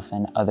myself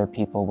and other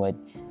people would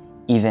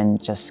even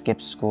just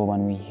skip school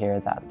when we hear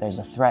that there's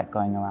a threat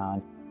going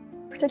around.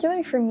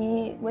 Particularly for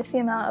me, with the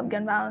amount of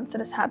gun violence that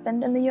has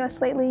happened in the US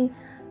lately,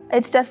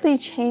 it's definitely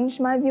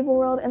changed my view of the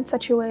world in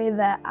such a way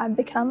that I've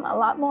become a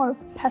lot more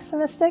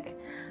pessimistic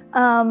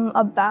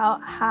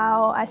about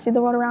how I see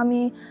the world around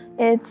me.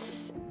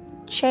 It's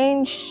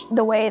changed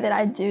the way that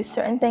I do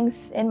certain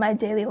things in my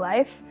daily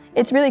life.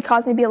 It's really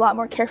caused me to be a lot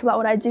more careful about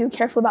what I do,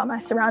 careful about my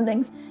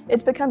surroundings.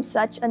 It's become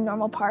such a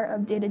normal part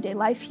of day-to-day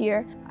life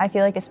here. I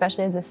feel like,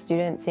 especially as a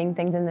student, seeing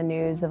things in the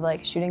news of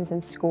like shootings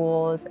in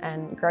schools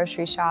and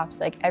grocery shops,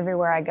 like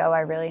everywhere I go,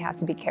 I really have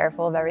to be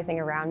careful of everything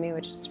around me,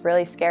 which is a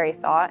really scary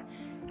thought.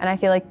 And I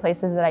feel like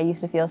places that I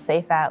used to feel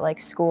safe at, like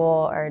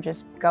school or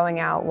just going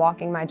out,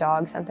 walking my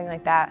dog, something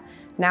like that,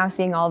 now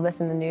seeing all of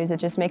this in the news, it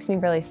just makes me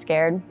really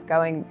scared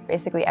going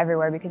basically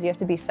everywhere, because you have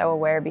to be so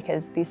aware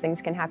because these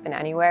things can happen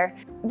anywhere.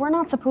 We're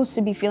not supposed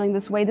to be feeling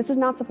this way. This is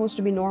not supposed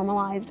to be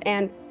normalized.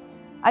 And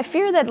I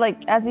fear that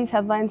like as these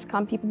headlines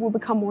come, people will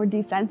become more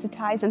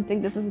desensitized and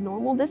think this is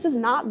normal. This is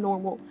not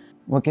normal.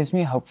 What gives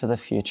me hope for the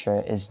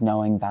future is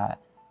knowing that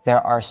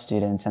there are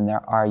students and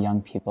there are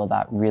young people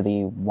that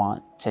really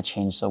want to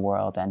change the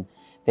world, and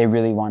they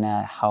really want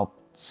to help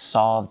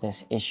solve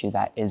this issue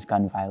that is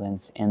gun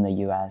violence in the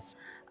US.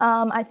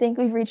 I think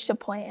we've reached a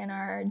point in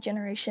our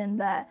generation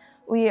that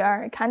we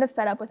are kind of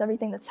fed up with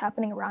everything that's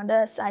happening around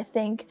us. I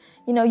think,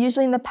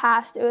 usually in the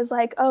past it was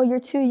like, oh,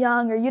 you're too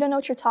young or you don't know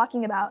what you're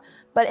talking about.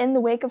 But in the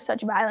wake of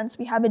such violence,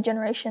 we have a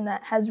generation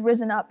that has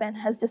risen up and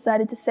has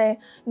decided to say,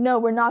 no,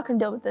 we're not going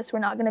to deal with this. We're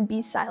not going to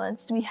be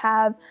silenced. We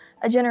have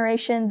a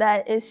generation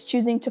that is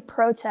choosing to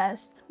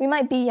protest. We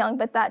might be young,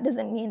 but that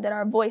doesn't mean that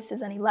our voice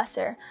is any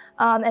lesser.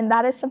 And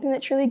that is something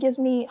that truly gives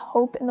me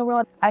hope in the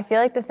world. I feel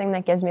like the thing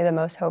that gives me the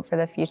most hope for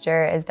the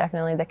future is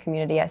definitely the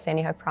community at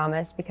Sandy Hook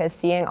Promise, because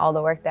seeing all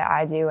the work that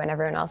I do and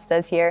everyone else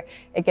does here,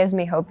 it gives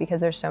me hope because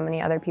there's so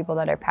many other people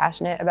that are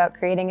passionate about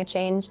creating a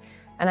change.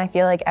 And I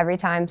feel like every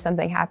time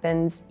something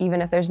happens,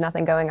 even if there's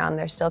nothing going on,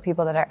 there's still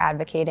people that are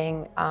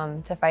advocating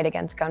to fight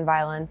against gun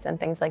violence and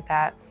things like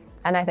that.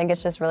 And I think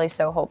it's just really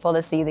so hopeful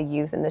to see the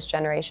youth in this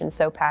generation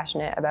so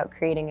passionate about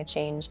creating a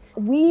change.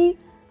 We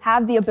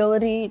have the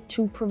ability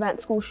to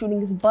prevent school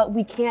shootings, but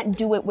we can't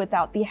do it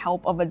without the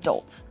help of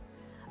adults.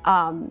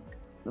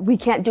 We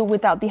can't do it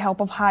without the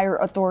help of higher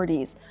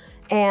authorities.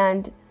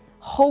 And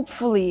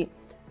hopefully,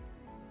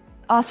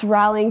 us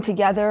rallying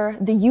together,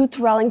 the youth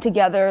rallying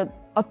together,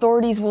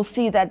 authorities will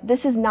see that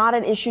this is not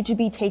an issue to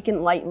be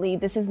taken lightly.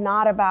 This is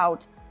not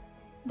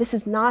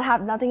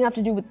nothing have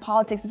to do with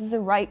politics. This is a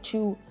right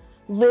to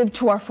live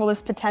to our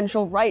fullest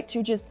potential, right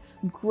to just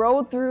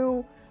grow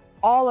through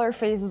all our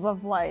phases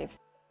of life.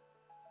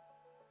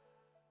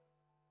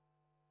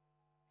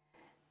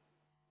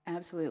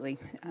 Absolutely,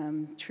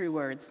 true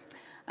words.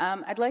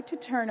 I'd like to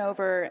turn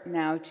over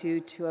now to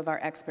two of our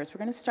experts. We're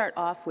going to start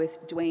off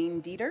with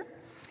Duane Dieter,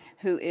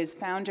 who is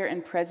founder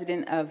and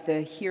president of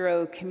the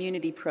Hero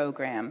Community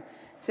Program.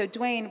 So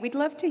Duane, we'd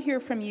love to hear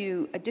from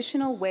you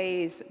additional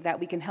ways that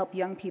we can help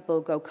young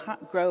people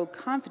grow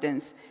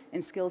confidence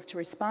and skills to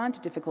respond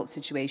to difficult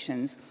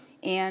situations,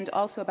 and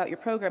also about your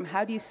program.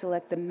 How do you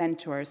select the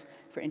mentors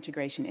for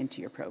integration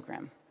into your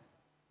program?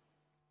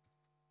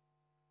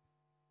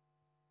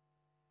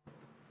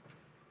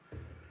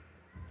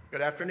 Good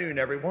afternoon,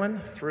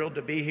 everyone. Thrilled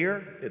to be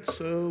here. It's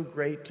so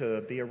great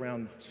to be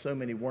around so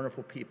many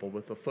wonderful people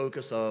with the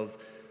focus of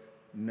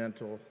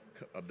mental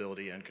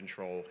ability and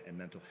control and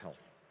mental health.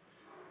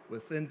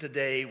 Within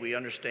today, we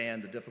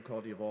understand the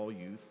difficulty of all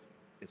youth.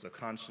 It's a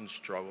constant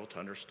struggle to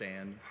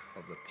understand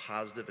of the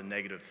positive and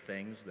negative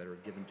things that are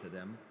given to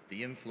them,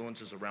 the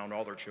influences around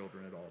all their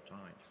children at all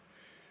times.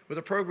 With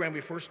a program, we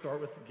first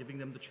start with giving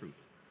them the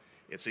truth.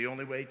 It's the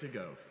only way to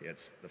go.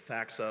 It's the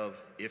facts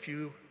of, if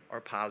you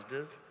are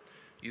positive,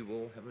 you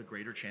will have a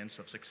greater chance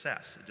of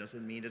success. It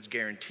doesn't mean it's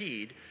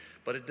guaranteed,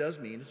 but it does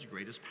mean it's the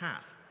greatest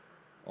path.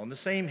 On the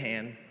same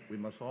hand, we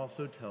must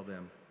also tell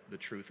them the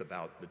truth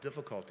about the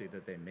difficulty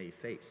that they may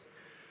face,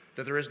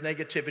 that there is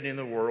negativity in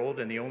the world,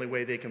 and the only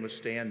way they can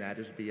withstand that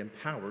is be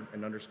empowered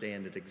and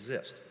understand it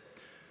exists.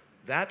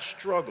 That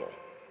struggle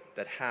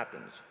that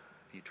happens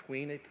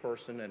between a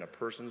person and a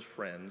person's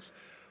friends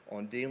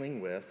on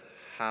dealing with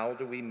how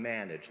do we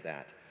manage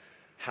that,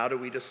 how do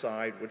we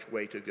decide which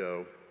way to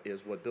go,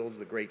 is what builds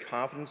the great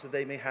confidence that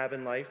they may have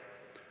in life,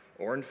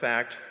 or in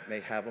fact, may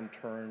have them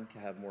turn to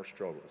have more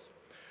struggles.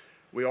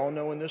 We all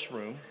know in this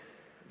room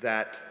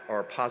that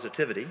our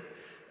positivity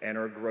and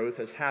our growth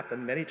has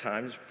happened many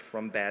times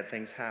from bad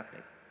things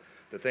happening.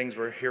 The things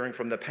we're hearing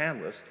from the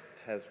panelists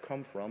has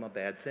come from a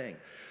bad thing.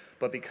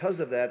 But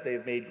because of that,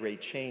 they've made great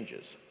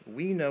changes.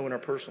 We know in our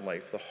personal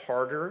life, the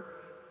harder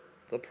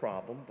the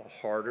problem, the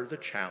harder the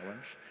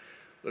challenge,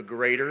 the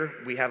greater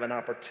we have an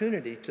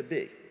opportunity to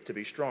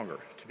be stronger,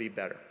 to be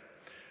better.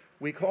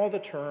 We call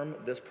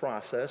this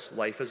process,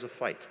 life is a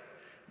fight.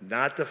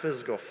 Not the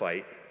physical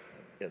fight,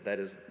 that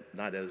is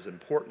not as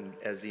important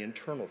as the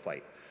internal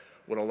fight,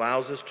 what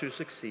allows us to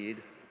succeed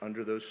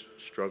under those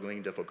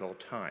struggling, difficult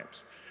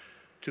times.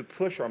 To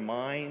push our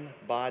mind,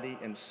 body,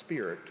 and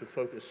spirit to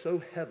focus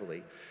so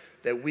heavily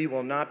that we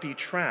will not be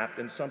trapped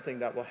in something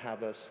that will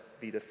have us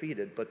be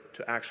defeated, but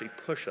to actually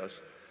push us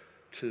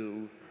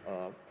to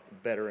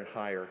better and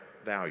higher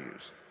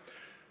values.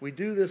 We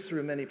do this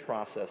through many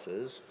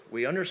processes.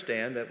 We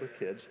understand that with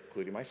kids,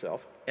 including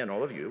myself and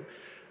all of you,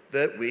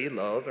 that we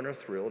love and are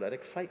thrilled at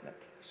excitement.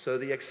 So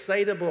the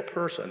excitable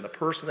person, the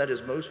person that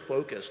is most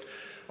focused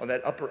on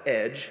that upper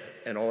edge,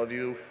 and all of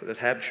you that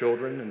have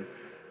children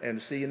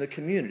and see in the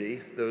community,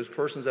 those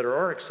persons that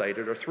are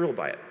excited are thrilled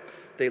by it.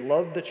 They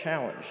love the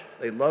challenge.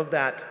 They love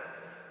that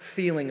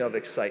feeling of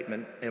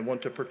excitement and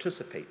want to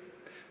participate.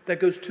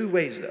 That goes two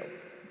ways though.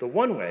 The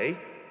one way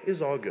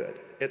is all good.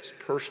 It's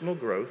personal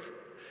growth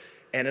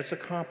and it's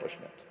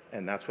accomplishment.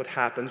 And that's what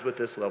happens with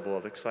this level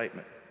of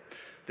excitement.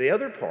 The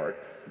other part,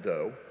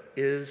 though,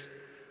 is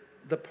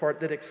the part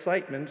that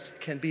excitement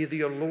can be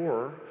the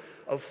allure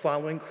of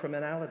following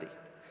criminality.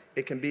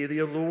 It can be the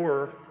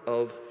allure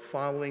of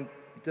following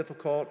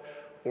difficult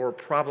or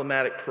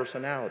problematic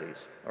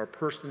personalities, or a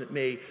person that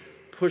may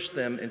push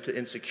them into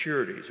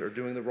insecurities or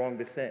doing the wrong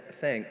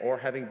thing or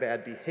having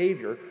bad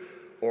behavior,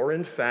 or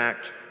in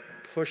fact,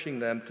 pushing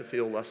them to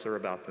feel lesser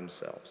about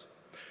themselves.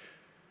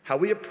 How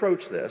we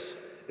approach this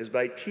is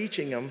by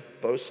teaching them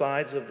both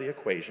sides of the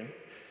equation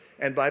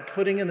and by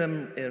putting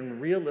them in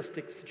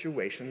realistic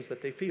situations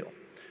that they feel.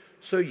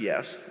 So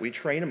yes, we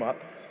train them up.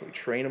 We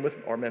train them with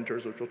our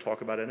mentors, which we'll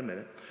talk about in a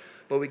minute.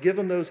 But we give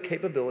them those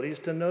capabilities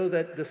to know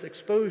that this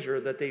exposure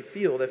that they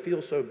feel, that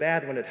feels so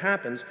bad when it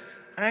happens,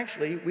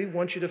 actually, we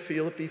want you to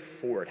feel it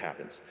before it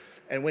happens.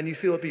 And when you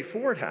feel it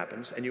before it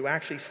happens and you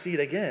actually see it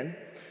again,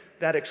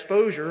 that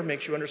exposure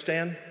makes you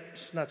understand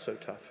it's not so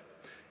tough.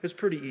 It's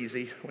pretty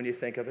easy when you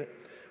think of it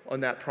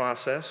on that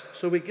process.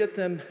 So we get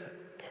them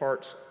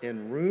parts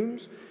in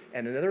rooms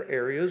and in other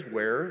areas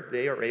where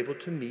they are able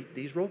to meet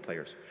these role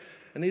players.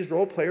 And these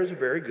role players are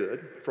very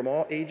good from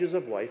all ages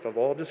of life, of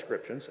all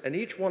descriptions, and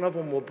each one of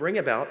them will bring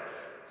about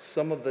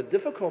some of the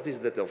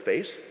difficulties that they'll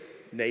face,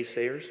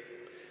 naysayers,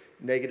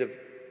 negative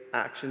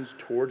actions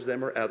towards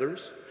them or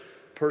others,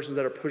 persons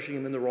that are pushing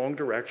them in the wrong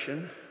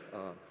direction,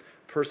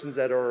 persons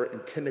that are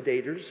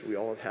intimidators. We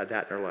all have had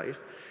that in our life.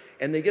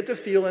 And they get to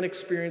feel and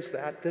experience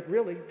that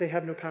really they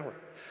have no power.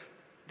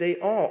 They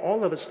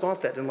all of us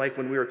thought that in life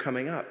when we were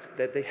coming up,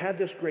 that they had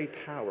this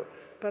great power,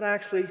 but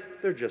actually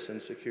they're just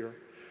insecure.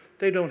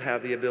 They don't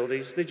have the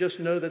abilities. They just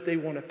know that they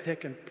want to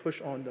pick and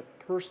push on the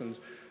persons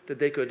that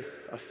they could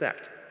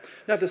affect.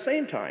 Now, at the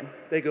same time,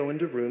 they go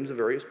into rooms of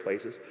various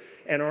places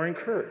and are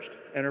encouraged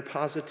and are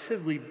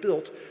positively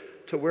built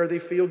to where they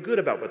feel good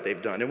about what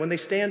they've done. And when they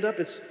stand up,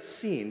 it's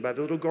seen by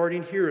the little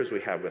guardian heroes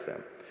we have with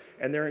them,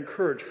 and they're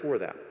encouraged for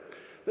that.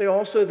 They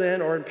also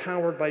then are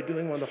empowered by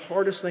doing one of the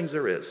hardest things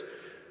there is,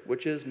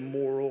 which is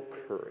moral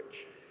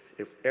courage.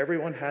 If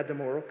everyone had the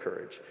moral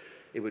courage,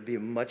 it would be a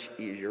much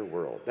easier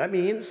world. That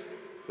means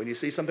when you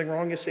see something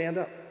wrong, you stand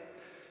up.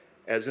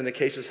 As in the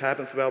cases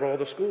happen throughout all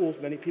the schools,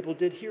 many people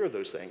did hear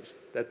those things.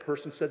 That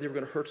person said they were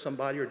going to hurt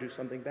somebody or do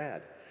something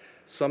bad.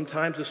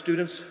 Sometimes the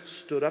students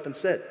stood up and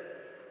said,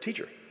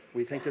 "Teacher,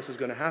 we think this is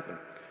going to happen."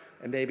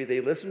 And maybe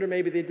they listened or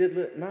maybe they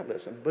did not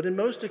listen. But in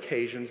most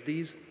occasions,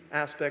 these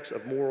aspects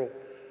of moral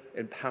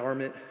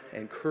empowerment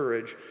and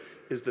courage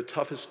is the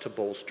toughest to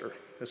bolster.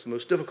 It's the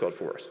most difficult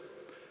for us.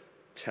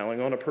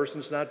 Telling on a person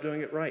that's not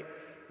doing it right,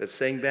 that's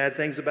saying bad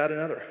things about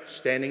another,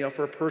 standing up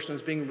for a person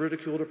that's being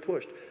ridiculed or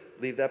pushed,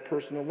 leave that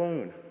person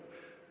alone.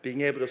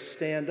 Being able to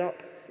stand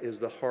up is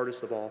the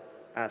hardest of all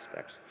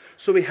aspects.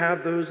 So we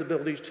have those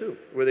abilities too,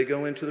 where they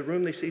go into the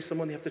room, they see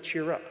someone, they have to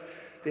cheer up.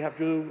 They have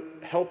to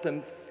help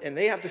them, and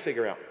they have to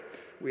figure out.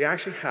 We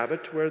actually have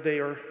it to where they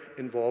are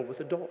involved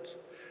with adults,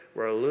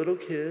 where a little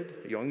kid,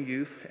 young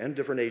youth, and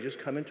different ages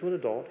come into an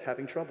adult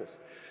having troubles.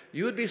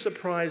 You would be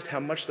surprised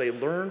how much they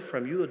learn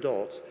from you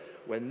adults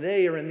when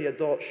they are in the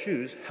adult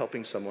shoes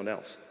helping someone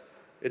else.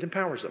 It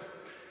empowers them.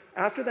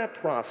 After that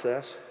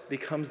process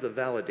becomes the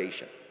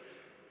validation.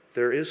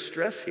 There is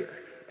stress here,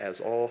 as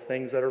all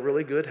things that are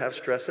really good have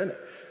stress in it.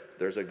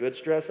 There's a good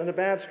stress and a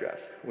bad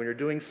stress. When you're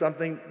doing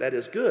something that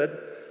is good,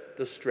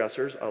 the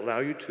stressors allow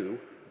you to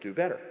do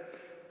better.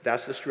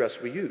 That's the stress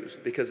we use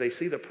because they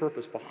see the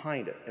purpose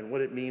behind it and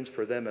what it means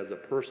for them as a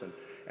person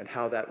and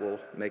how that will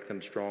make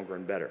them stronger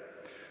and better.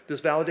 This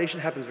validation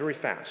happens very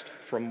fast.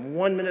 From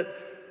 1 minute,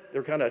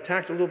 they're kind of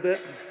attacked a little bit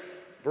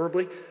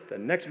verbally, the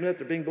next minute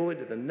they're being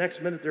bullied, the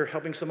next minute they're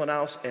helping someone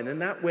else, and in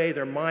that way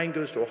their mind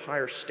goes to a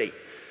higher state,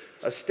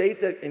 a state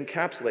that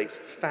encapsulates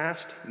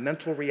fast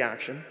mental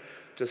reaction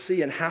to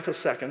see in half a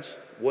second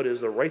what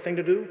is the right thing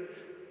to do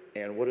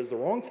and what is the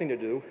wrong thing to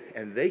do,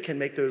 and they can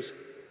make those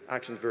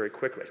actions very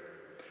quickly.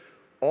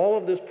 All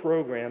of this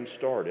program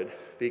started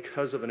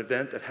because of an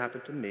event that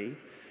happened to me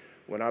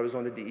when I was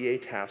on the DEA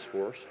task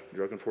force,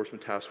 Drug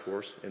Enforcement Task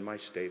Force in my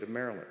state of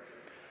Maryland.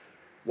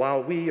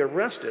 While we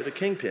arrested a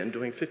kingpin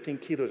doing 15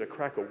 kilos of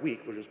crack a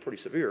week, which was pretty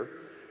severe,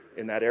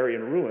 in that area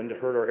in Ruin to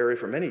hurt our area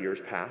for many years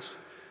past,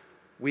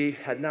 we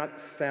had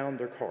not found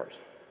their cars.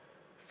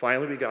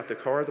 Finally, we got the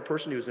car of the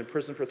person who was in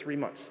prison for 3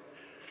 months.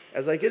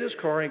 As I get his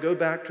car and go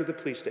back to the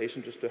police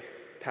station just to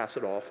pass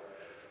it off,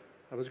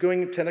 I was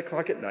going at 10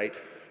 o'clock at night,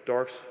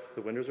 dark,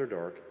 the windows are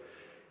dark,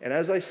 and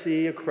as I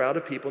see a crowd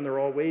of people and they're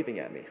all waving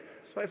at me.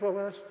 So I thought,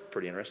 well, that's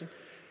pretty interesting.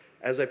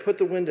 As I put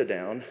the window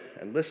down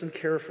and listened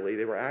carefully,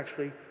 they were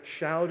actually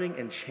shouting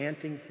and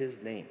chanting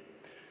his name,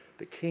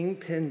 the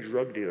kingpin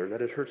drug dealer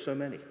that had hurt so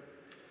many.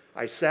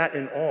 I sat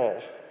in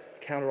awe,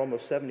 counted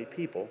almost 70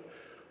 people,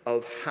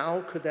 of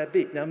how could that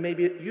be? Now,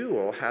 maybe you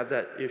all have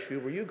that issue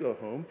where you go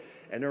home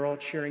and they're all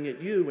cheering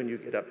at you when you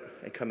get up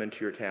and come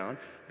into your town,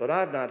 but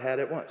I've not had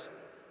it once.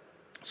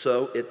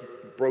 So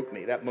it broke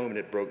me. That moment,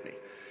 it broke me.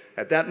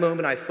 At that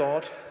moment, I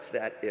thought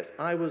that if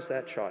I was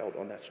that child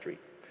on that street,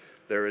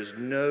 there is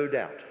no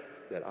doubt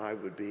that I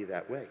would be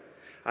that way.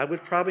 I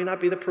would probably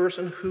not be the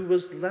person who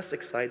was less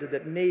excited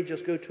that may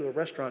just go to a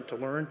restaurant to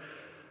learn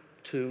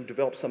to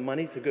develop some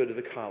money to go to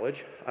the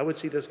college. I would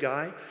see this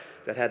guy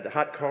that had the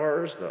hot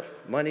cars, the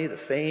money, the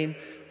fame,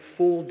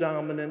 full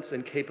dominance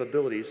and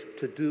capabilities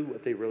to do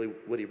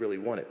what he really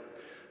wanted.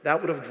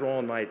 That would have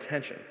drawn my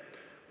attention.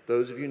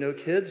 Those of you know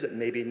kids that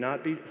maybe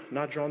not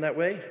drawn that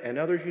way, and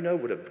others you know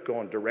would have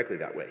gone directly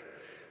that way.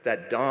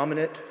 That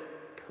dominant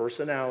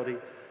personality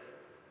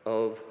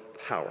of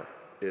power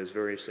is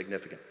very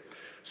significant.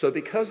 So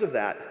because of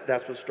that,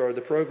 that's what started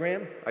the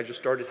program. I just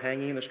started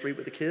hanging in the street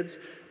with the kids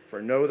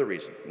for no other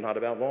reason, not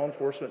about law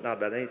enforcement, not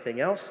about anything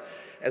else.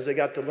 As I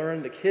got to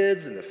learn the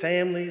kids and the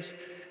families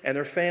and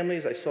their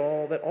families, I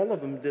saw that all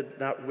of them did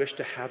not wish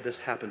to have this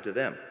happen to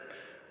them.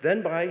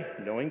 Then by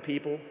knowing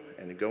people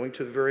and going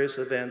to various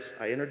events,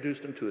 I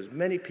introduced them to as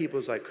many people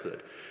as I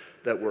could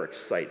that were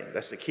exciting.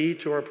 That's the key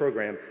to our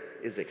program,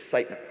 is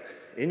excitement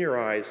in your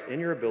eyes, in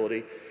your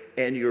ability,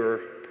 and your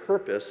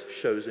purpose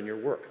shows in your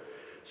work.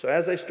 So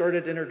as I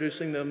started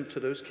introducing them to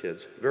those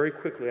kids, very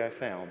quickly I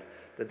found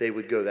that they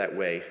would go that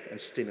way and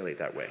stimulate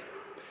that way.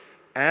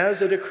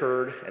 As it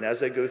occurred, and as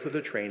they go through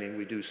the training,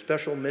 we do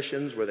special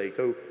missions where they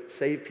go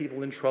save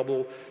people in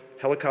trouble.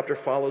 Helicopter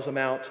follows them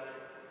out.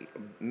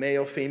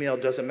 Male, female,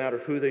 doesn't matter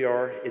who they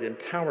are. It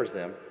empowers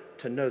them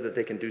to know that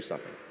they can do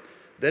something.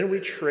 Then we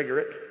trigger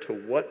it to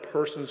what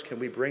persons can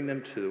we bring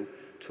them to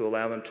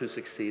allow them to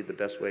succeed the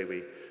best way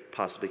we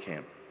possibly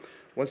can.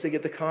 Once they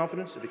get the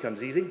confidence, it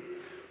becomes easy.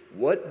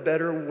 What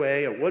better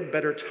way or what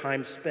better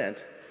time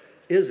spent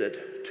is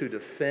it to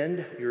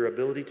defend your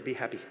ability to be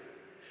happy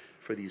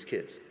for these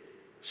kids?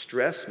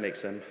 Stress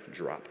makes them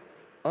drop,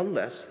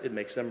 unless it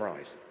makes them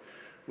rise.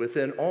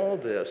 Within all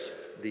this,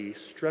 the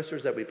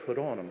stressors that we put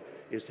on them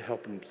is to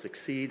help them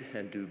succeed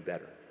and do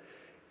better.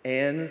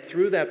 And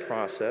through that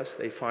process,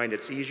 they find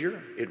it's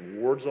easier. It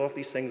wards off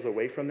these things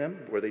away from them,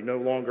 where they no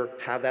longer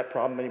have that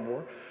problem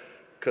anymore,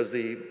 because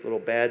the little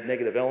bad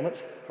negative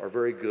elements are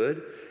very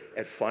good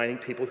at finding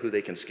people who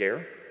they can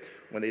scare.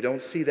 When they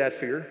don't see that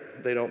fear,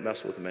 they don't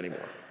mess with them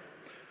anymore.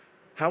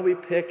 How we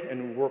pick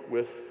and work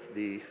with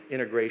the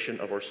integration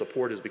of our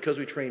support is because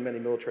we train many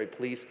military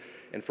police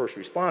and first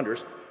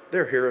responders,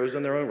 they're heroes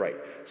in their own right.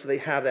 So they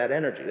have that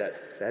energy, that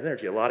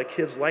energy. A lot of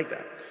kids like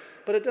that.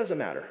 But it doesn't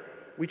matter.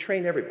 We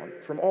train everyone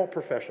from all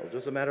professionals. It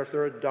doesn't matter if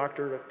they're a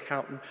doctor,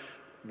 accountant,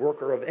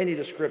 worker of any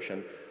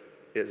description.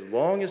 As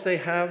long as they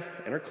have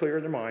and are clear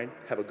in their mind,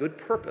 have a good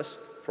purpose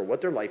for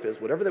what their life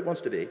is, whatever that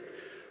wants to be,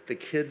 the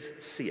kids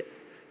see it.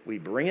 We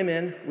bring them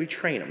in, we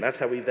train them. That's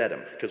how we vet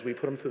them, because we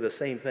put them through the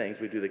same things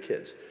we do the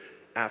kids.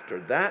 After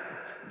that,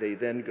 they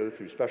then go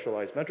through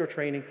specialized mentor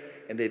training,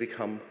 and they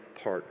become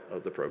part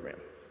of the program.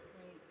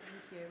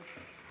 Great,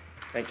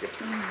 thank you.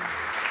 Thank you.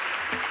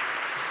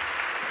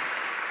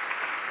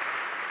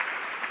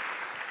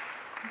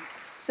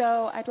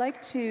 So I'd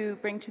like to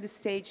bring to the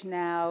stage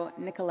now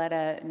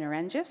Nicoletta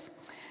Nerangis,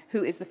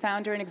 who is the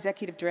founder and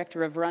executive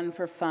director of Run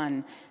for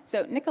Fun.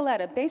 So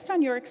Nicoletta, based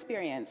on your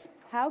experience,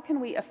 how can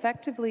we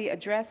effectively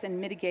address and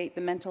mitigate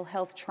the mental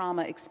health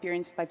trauma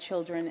experienced by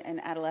children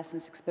and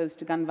adolescents exposed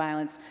to gun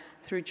violence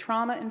through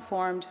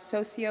trauma-informed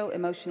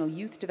socio-emotional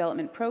youth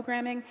development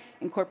programming,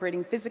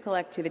 incorporating physical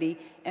activity,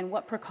 and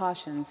what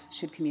precautions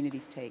should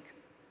communities take?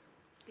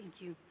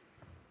 Thank you.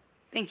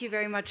 Thank you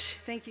very much.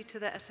 Thank you to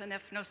the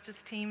SNF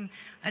Nostos team.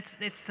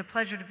 It's a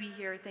pleasure to be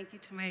here. Thank you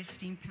to my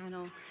esteemed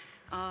panel.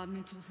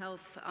 Mental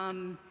health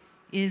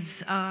means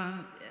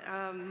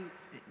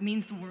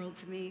the world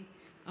to me.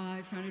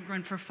 I founded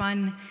Run for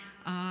Fun.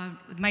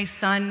 My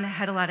son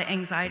had a lot of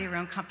anxiety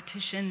around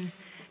competition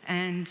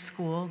and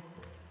school,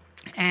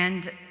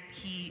 and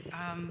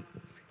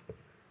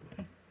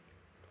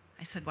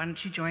I said, why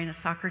don't you join a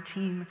soccer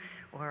team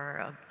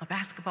or a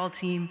basketball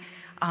team?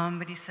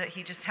 But he said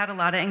he just had a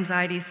lot of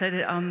anxiety. He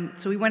said,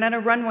 so we went on a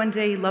run one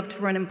day. He loved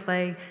to run and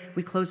play.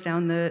 We closed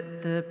down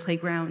the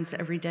playgrounds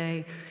every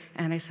day.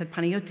 And I said,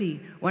 Panayoti,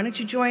 why don't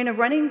you join a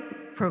running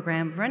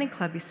program, running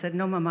club? He said,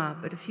 no, Mama,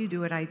 but if you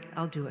do it,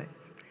 I'll do it.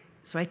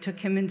 So I took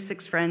him and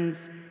 6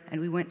 friends,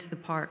 and we went to the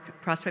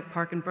park, Prospect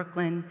Park in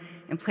Brooklyn,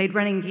 and played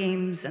running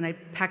games, and I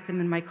packed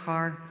them in my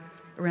car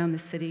around the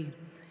city.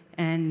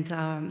 And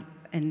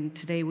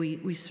today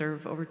we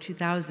serve over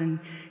 2,000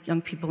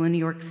 young people in New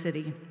York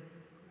City.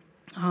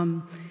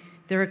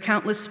 There are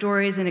countless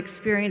stories and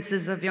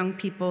experiences of young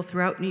people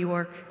throughout New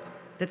York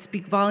that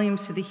speak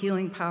volumes to the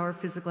healing power of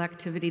physical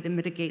activity to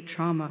mitigate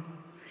trauma.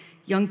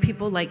 Young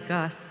people like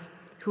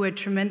Gus, who had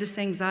tremendous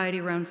anxiety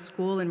around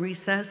school and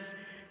recess,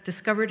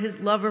 discovered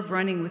his love of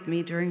running with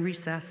me during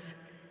recess.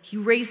 He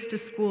raced to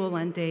school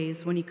on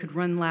days when he could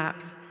run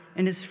laps,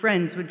 and his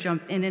friends would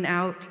jump in and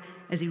out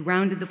as he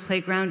rounded the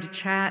playground to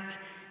chat,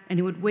 and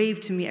he would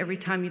wave to me every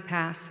time he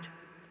passed.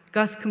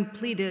 Gus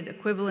completed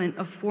equivalent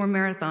of 4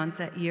 marathons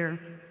that year,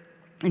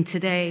 and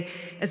today,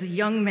 as a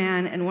young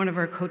man and one of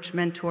our coach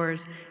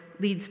mentors,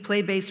 leads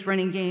play-based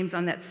running games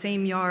on that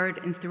same yard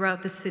and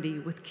throughout the city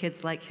with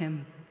kids like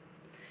him.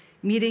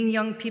 Meeting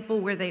young people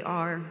where they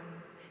are,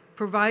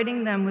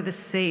 providing them with a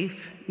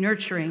safe,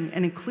 nurturing,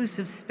 and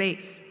inclusive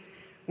space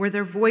where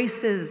their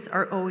voices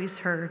are always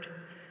heard,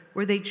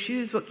 where they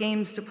choose what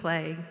games to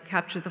play,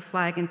 capture the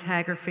flag and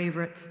tag or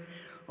favorites.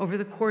 Over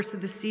the course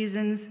of the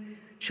seasons,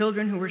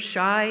 children who were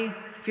shy,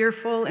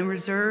 fearful, and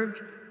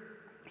reserved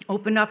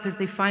open up as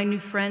they find new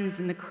friends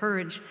and the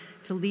courage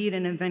to lead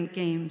and invent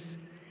games.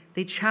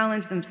 They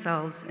challenge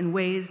themselves in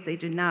ways they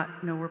did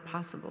not know were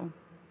possible.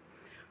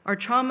 Our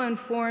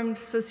trauma-informed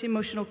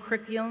socio-emotional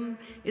curriculum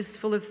is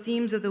full of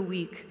themes of the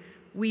week,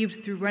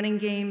 weaved through running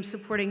games,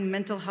 supporting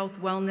mental health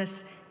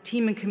wellness,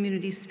 team and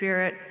community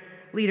spirit,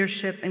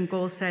 leadership, and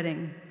goal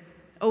setting.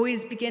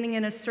 Always beginning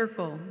in a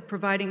circle,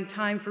 providing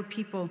time for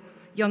people,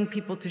 young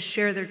people, to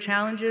share their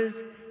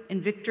challenges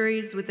and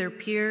victories with their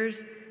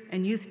peers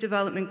and youth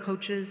development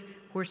coaches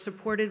who are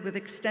supported with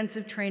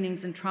extensive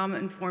trainings in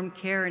trauma-informed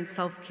care and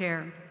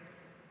self-care.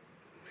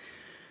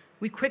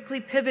 We quickly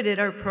pivoted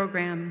our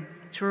program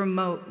to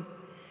remote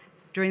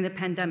during the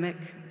pandemic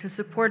to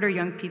support our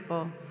young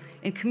people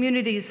in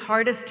communities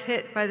hardest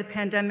hit by the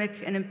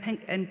pandemic and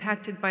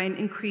impacted by an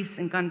increase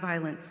in gun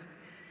violence.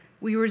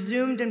 We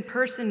resumed in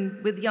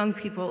person with young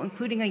people,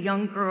 including a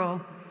young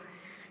girl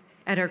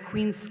at our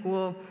Queens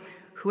school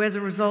who, as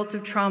a result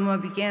of trauma,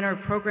 began our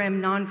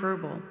program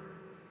nonverbal,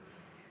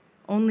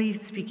 only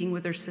speaking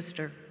with her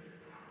sister,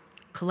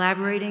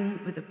 collaborating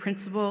with the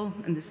principal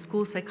and the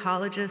school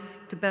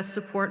psychologist to best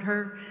support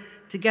her.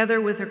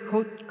 Together with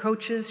her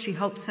coaches, she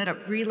helped set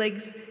up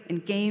relays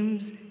and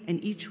games,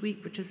 and each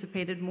week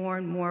participated more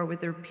and more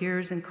with her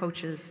peers and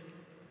coaches.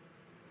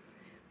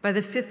 By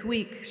the 5th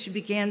week, she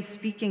began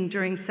speaking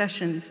during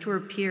sessions to her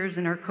peers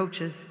and our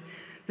coaches.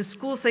 The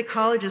school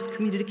psychologist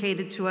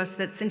communicated to us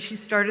that since she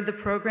started the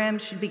program,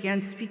 she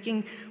began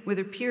speaking with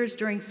her peers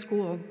during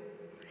school.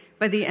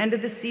 By the end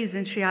of the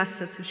season, she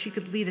asked us if she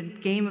could lead a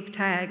game of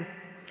tag.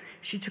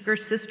 She took her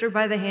sister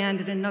by the hand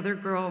and another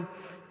girl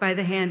by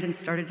the hand and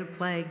started to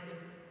play.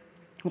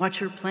 Watch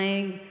her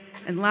playing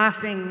and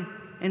laughing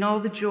and all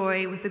the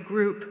joy with the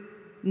group,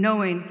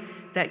 knowing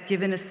that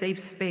given a safe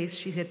space,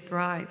 she had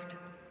thrived.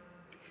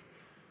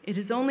 It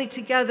is only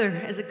together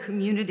as a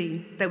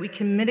community that we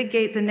can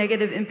mitigate the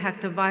negative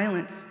impact of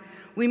violence.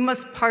 We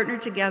must partner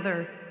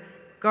together,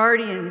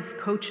 guardians,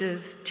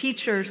 coaches,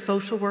 teachers,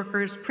 social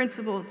workers,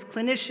 principals,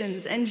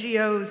 clinicians,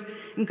 NGOs,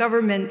 and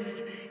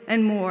governments,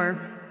 and more,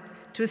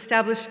 to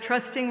establish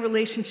trusting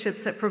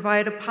relationships that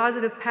provide a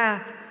positive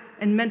path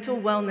and mental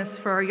wellness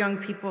for our young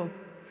people.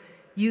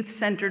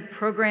 Youth-centered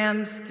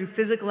programs through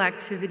physical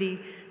activity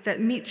that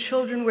meet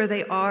children where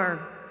they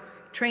are,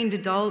 trained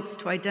adults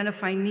to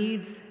identify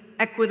needs,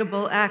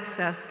 equitable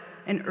access,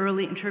 and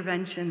early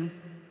intervention.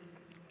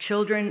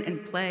 Children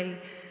and play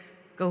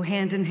go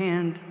hand in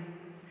hand.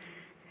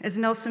 As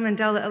Nelson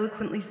Mandela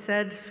eloquently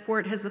said,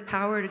 sport has the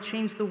power to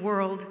change the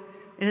world.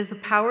 It has the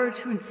power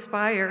to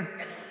inspire.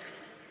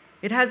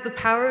 It has the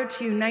power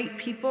to unite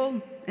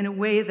people in a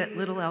way that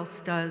little else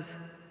does.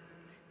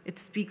 It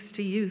speaks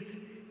to youth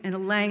in a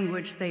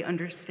language they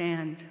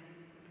understand.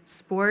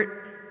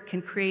 Sport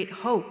can create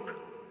hope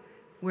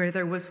where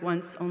there was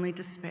once only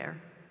despair.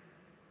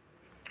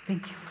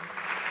 Thank you.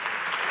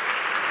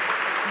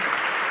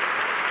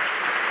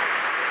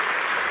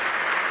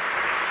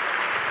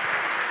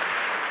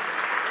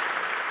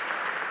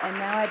 And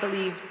now I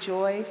believe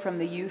Joy from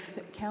the Youth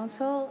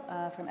Council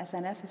from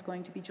SNF is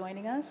going to be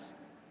joining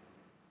us.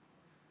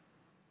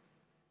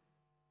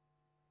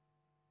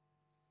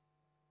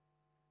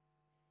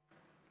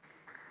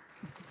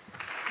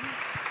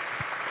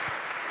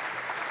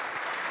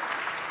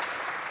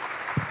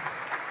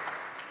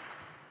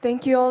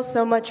 Thank you all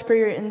so much for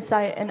your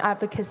insight and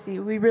advocacy.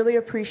 We really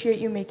appreciate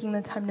you making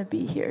the time to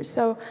be here.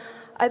 So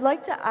I'd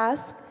like to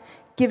ask,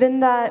 given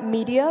that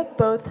media,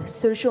 both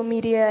social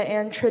media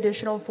and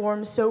traditional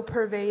forms, so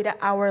pervade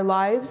our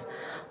lives,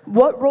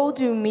 what role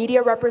do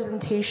media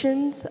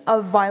representations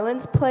of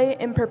violence play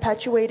in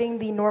perpetuating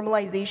the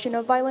normalization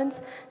of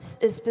violence,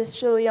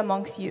 especially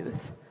amongst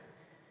youth?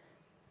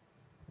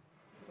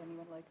 Would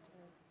anyone like to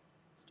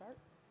start?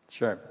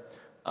 Sure.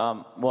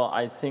 Well,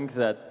 I think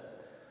that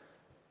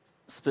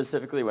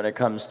specifically when it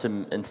comes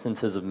to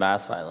instances of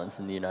mass violence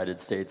in the United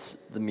States,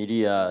 the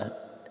media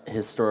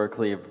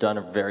historically have done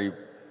a very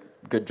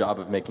good job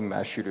of making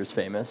mass shooters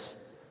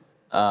famous.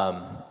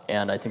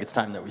 And I think it's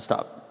time that we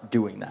stop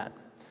doing that.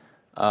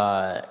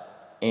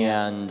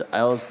 And I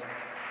also...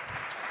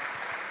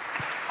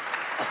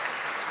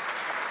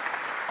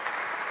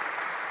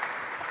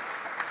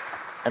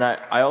 And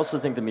I also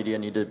think the media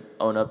need to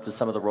own up to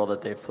some of the role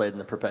that they've played in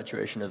the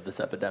perpetuation of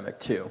this epidemic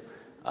too.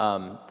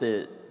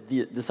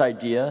 This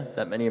idea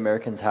that many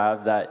Americans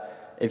have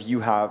that if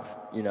you have,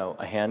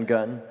 a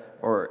handgun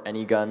or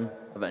any gun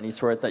of any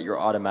sort, that you're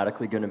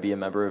automatically going to be a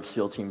member of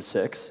SEAL Team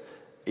 6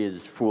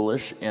 is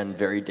foolish and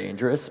very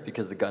dangerous,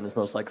 because the gun is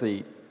most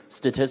likely,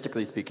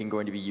 statistically speaking,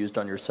 going to be used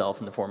on yourself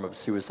in the form of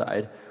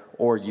suicide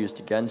or used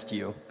against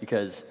you,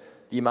 because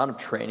the amount of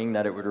training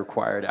that it would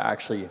require to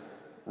actually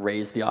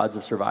raise the odds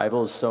of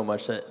survival is so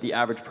much that the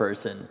average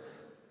person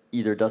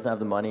either doesn't have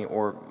the money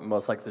or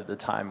most likely the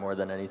time more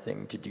than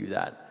anything to do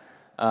that.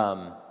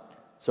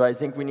 So I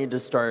think we need to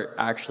start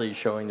actually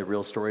showing the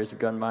real stories of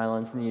gun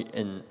violence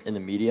in the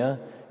media,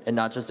 and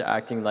not just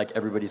acting like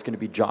everybody's going to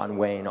be John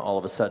Wayne all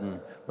of a sudden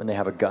when they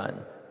have a gun.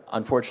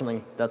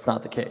 Unfortunately, that's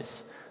not the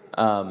case.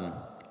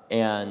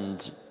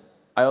 And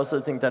I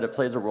also think that it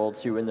plays a role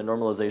too in the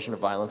normalization of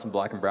violence in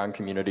Black and brown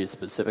communities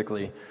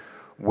specifically,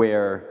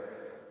 where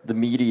the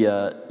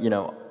media,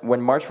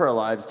 when March for Our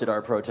Lives did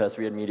our protest,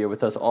 we had media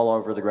with us all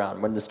over the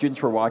ground. When the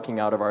students were walking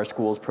out of our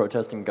schools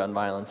protesting gun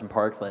violence in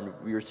Parkland,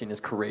 we were seen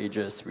as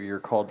courageous. We were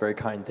called very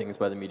kind things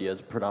by the media as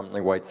a predominantly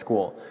white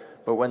school.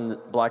 But when the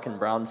Black and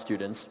brown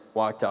students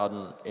walked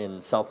out in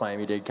South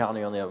Miami-Dade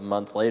County only a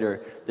month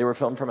later, they were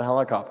filmed from a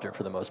helicopter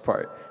for the most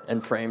part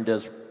and framed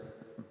as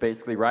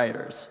basically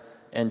rioters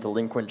and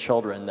delinquent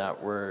children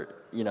that were,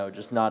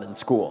 just not in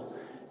school.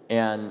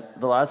 And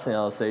the last thing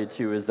I'll say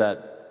too is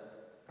that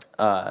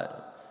I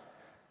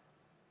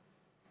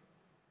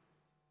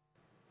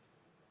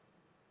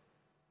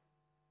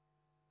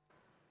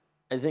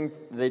think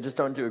they just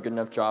don't do a good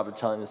enough job of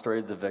telling the story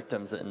of the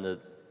victims and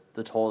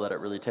the toll that it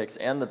really takes,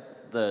 and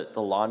the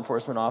law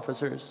enforcement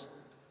officers,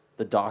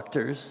 the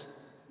doctors,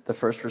 the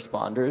first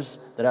responders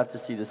that have to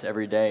see this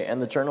every day, and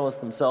the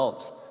journalists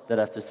themselves that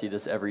have to see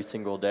this every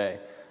single day,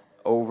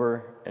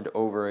 over and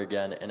over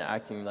again, and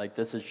acting like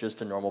this is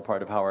just a normal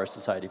part of how our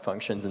society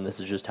functions, and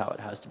this is just how it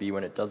has to be,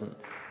 when it doesn't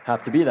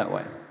have to be that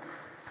way.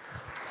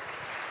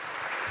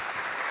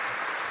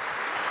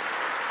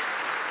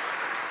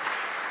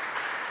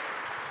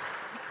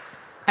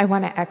 I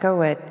want to echo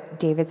what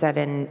David said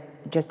and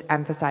just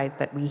emphasize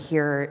that we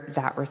hear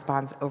that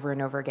response over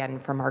and over again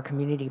from our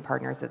community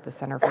partners at the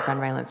Center for Gun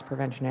Violence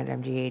Prevention at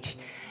MGH,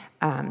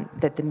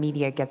 that the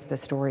media gets the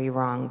story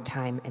wrong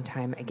time and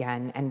time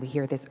again. And we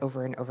hear this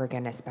over and over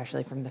again,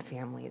 especially from the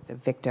families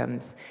of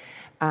victims.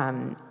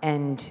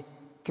 And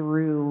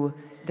through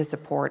the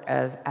support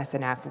of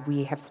SNF,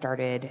 we have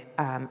started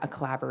a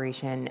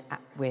collaboration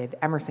with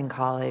Emerson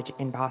College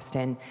in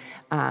Boston,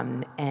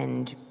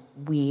 and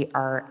we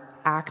are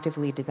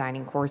actively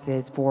designing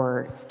courses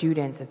for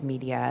students of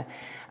media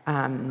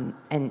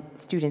and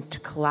students to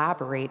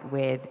collaborate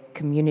with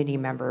community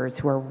members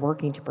who are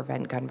working to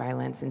prevent gun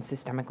violence in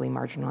systemically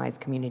marginalized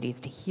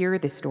communities, to hear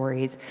the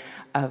stories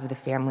of the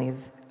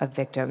families of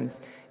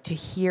victims, to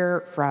hear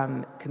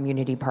from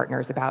community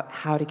partners about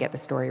how to get the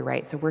story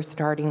right. So we're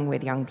starting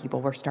with young people,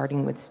 we're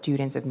starting with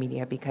students of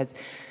media, because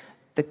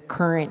the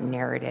current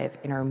narrative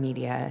in our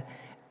media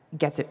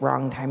gets it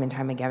wrong time and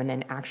time again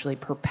and actually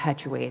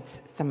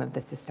perpetuates some of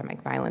the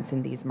systemic violence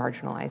in these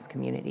marginalized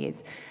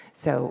communities.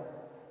 So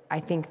I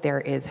think there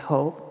is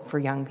hope for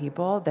young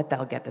people that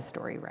they'll get the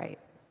story right.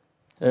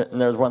 And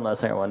there's one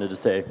last thing I wanted to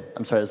say.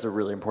 I'm sorry, this is a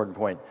really important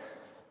point.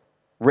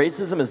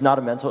 Racism is not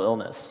a mental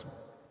illness.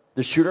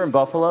 The shooter in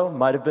Buffalo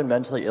might have been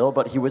mentally ill,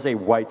 but he was a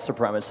white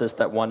supremacist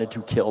that wanted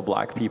to kill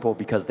black people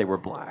because they were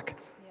black.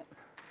 Yep.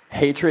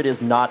 Hatred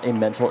is not a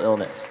mental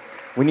illness.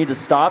 We need to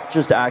stop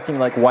just acting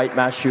like white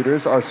mass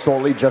shooters are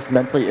solely just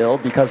mentally ill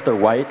because they're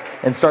white,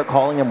 and start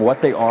calling them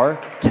what they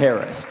are,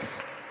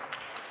 terrorists.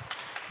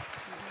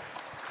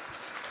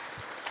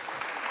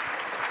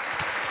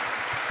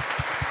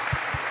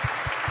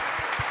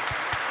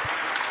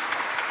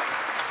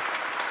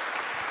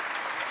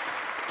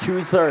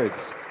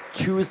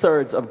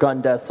 Two-thirds of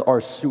gun deaths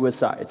are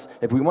suicides.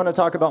 If we want to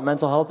talk about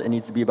mental health, it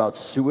needs to be about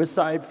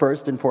suicide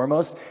first and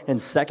foremost, and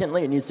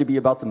secondly, it needs to be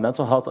about the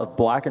mental health of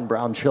Black and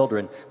brown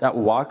children that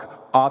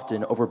walk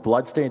often over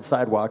blood-stained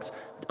sidewalks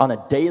on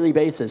a daily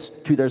basis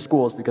to their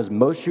schools, because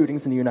most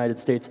shootings in the United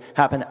States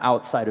happen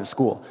outside of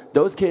school.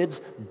 Those kids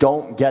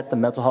don't get the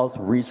mental health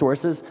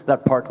resources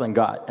that Parkland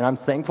got, and I'm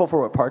thankful for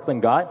what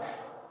Parkland got.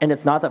 And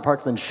it's not that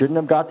Parkland shouldn't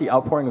have got the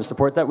outpouring of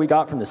support that we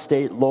got from the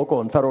state, local,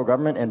 and federal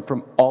government and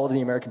from all of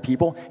the American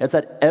people. It's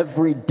that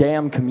every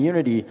damn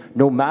community,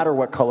 no matter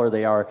what color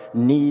they are,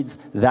 needs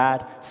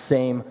that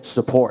same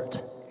support.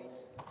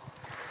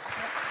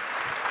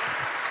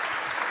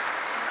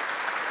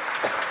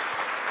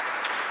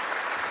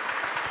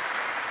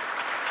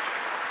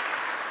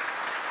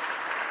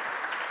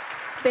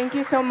 Thank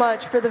you so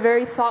much for the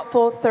very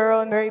thoughtful,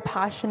 thorough, and very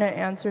passionate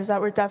answers that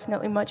were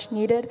definitely much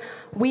needed.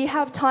 We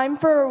have time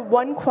for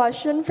one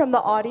question from the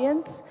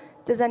audience.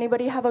 Does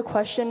anybody have a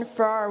question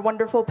for our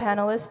wonderful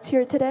panelists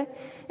here today?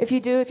 If you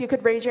do, if you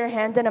could raise your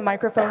hand and a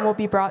microphone will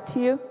be brought to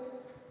you.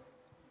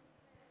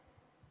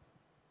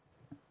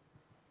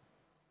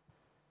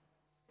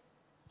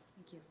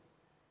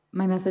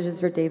 My message is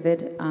for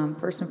David.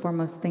 First and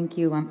foremost, thank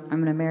you.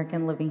 I'm an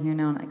American living here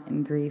now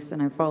in Greece,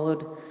 and I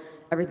followed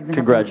everything that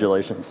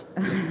Congratulations.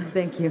 happened.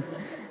 Thank you.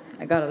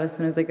 I got it as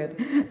soon as I could.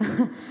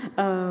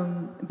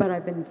 But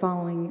I've been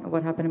following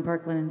what happened in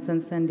Parkland, and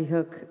since Sandy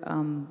Hook,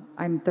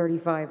 I'm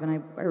 35,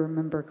 and I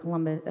remember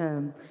Columbus,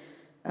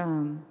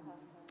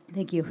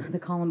 thank you, the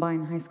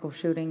Columbine High School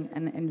shooting,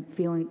 and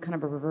feeling kind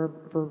of a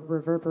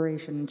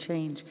reverberation and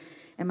change.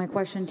 And my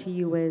question to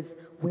you is,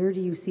 where do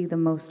you see the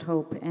most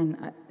hope?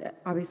 And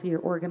obviously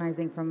you're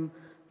organizing from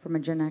a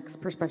Gen X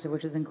perspective,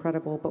 which is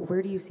incredible, but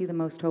where do you see the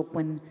most hope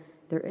when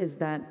there is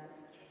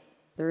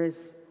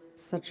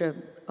such a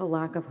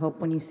lack of hope,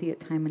 when you see it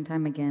time and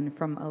time again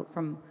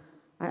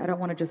I don't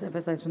want to just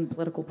emphasize from the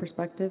political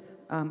perspective,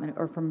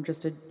 or from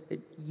just a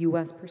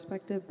U.S.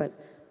 perspective, but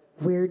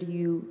where do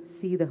you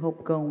see the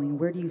hope going?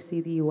 Where do you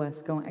see the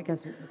U.S. going? I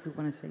guess if we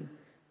want to say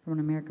from an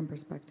American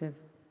perspective.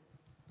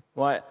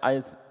 Well,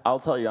 I'll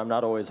tell you, I'm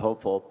not always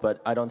hopeful, but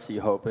I don't see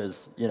hope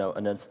as,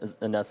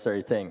 a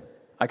necessary thing.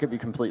 I could be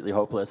completely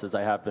hopeless, as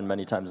I have been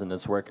many times in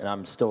this work, and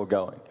I'm still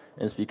going.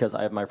 And it's because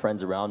I have my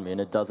friends around me,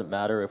 and it doesn't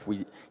matter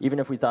even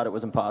if we thought it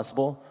was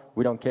impossible,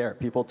 we don't care.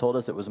 People told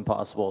us it was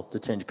impossible to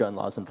change gun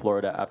laws in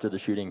Florida after the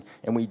shooting,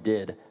 and we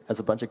did, as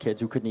a bunch of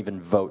kids who couldn't even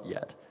vote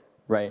yet,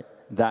 right?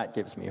 That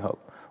gives me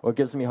hope. What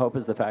gives me hope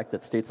is the fact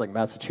that states like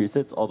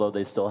Massachusetts, although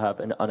they still have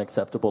an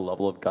unacceptable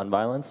level of gun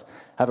violence,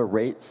 have a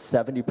rate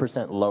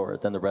 70% lower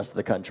than the rest of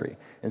the country.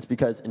 And it's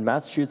because in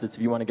Massachusetts,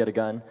 if you want to get a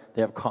gun,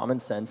 they have common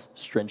sense,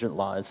 stringent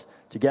laws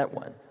to get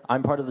one. I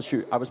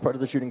was part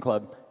of the shooting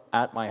club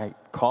at my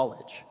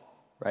college,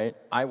 right?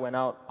 I went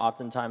out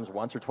oftentimes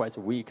once or twice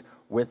a week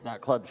with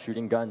that club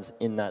shooting guns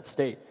in that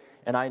state.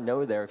 And I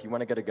know there, if you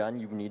want to get a gun,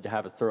 you need to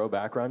have a thorough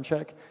background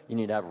check. You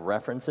need to have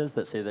references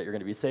that say that you're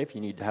going to be safe.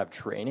 You need to have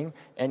training.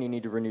 And you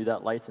need to renew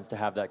that license to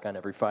have that gun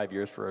every 5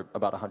 years for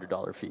about a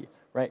 $100 fee,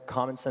 right?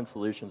 Common sense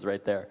solutions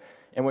right there.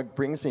 And what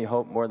brings me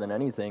hope more than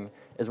anything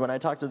is when I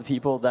talk to the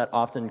people that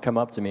often come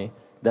up to me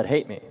that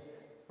hate me,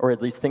 or at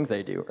least think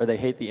they do, or they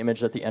hate the image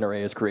that the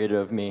NRA has created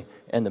of me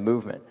and the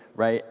movement,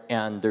 right?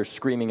 And they're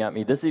screaming at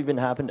me. This even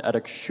happened at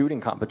a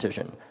shooting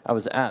competition I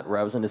was at, where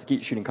I was in a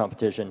skeet shooting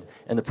competition,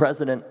 and the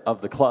president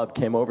of the club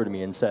came over to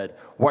me and said,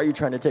 "Why are you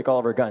trying to take all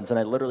of our guns?" And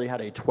I literally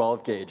had a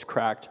 12 gauge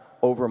cracked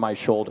over my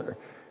shoulder.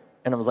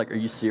 And I was like, "Are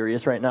you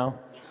serious right now?"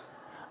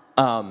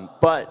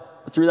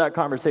 But through that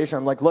conversation,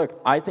 I'm like,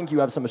 "Look, I think you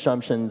have some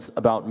assumptions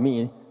about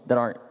me that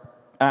aren't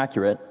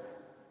accurate,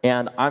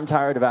 and I'm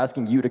tired of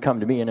asking you to come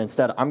to me, and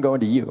instead I'm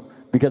going to you.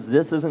 Because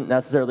this isn't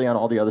necessarily on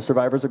all the other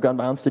survivors of gun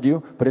violence to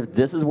do, but if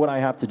this is what I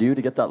have to do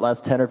to get that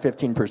last 10 or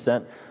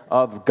 15%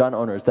 of gun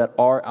owners that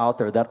are out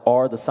there, that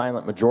are the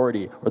silent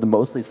majority, or the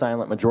mostly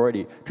silent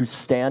majority, to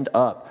stand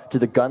up to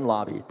the gun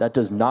lobby that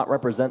does not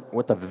represent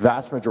what the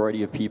vast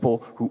majority of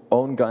people who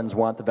own guns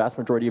want, the vast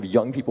majority of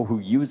young people who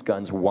use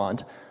guns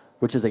want,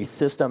 which is a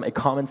system, a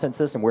common sense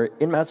system, where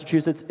in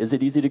Massachusetts, is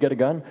it easy to get a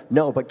gun?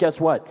 No, but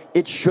guess what?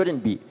 It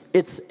shouldn't be.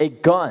 It's a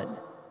gun,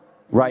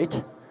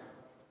 right?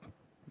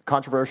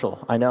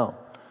 Controversial, I know.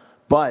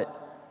 But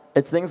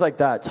it's things like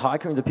that,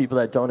 talking to the people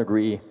that don't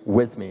agree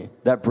with me,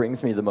 that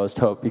brings me the most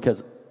hope,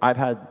 because I've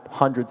had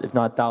hundreds, if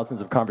not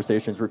thousands, of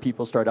conversations where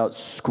people start out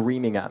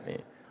screaming at me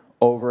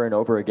over and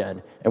over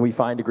again, and we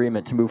find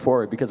agreement to move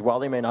forward, because while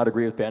they may not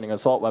agree with banning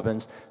assault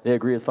weapons, they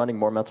agree with funding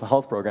more mental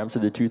health programs to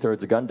the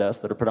 2/3 of gun deaths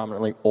that are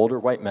predominantly older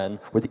white men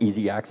with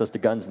easy access to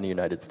guns in the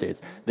United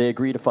States. They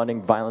agree to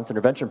funding violence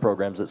intervention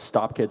programs that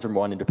stop kids from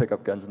wanting to pick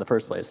up guns in the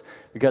first place.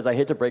 Because I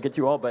hate to break it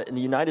to you all, but in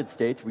the United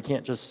States, we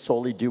can't just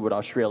solely do what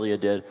Australia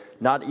did,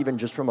 not even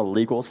just from a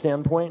legal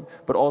standpoint,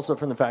 but also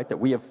from the fact that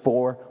we have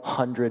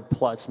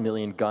 400+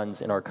 million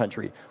guns in our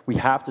country. We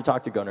have to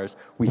talk to gunners.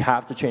 We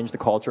have to change the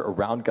culture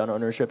around gun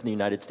ownership in the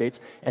United States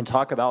and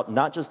talk about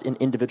not just an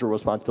individual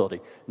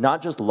responsibility,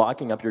 not just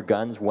locking up your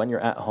guns when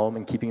you're at home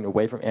and keeping it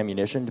away from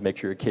ammunition to make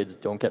sure your kids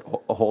don't get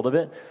a hold of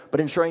it,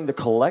 but ensuring the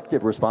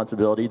collective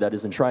responsibility that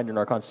is enshrined in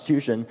our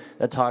Constitution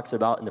that talks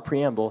about, in the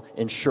preamble,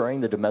 ensuring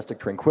the domestic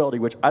tranquility,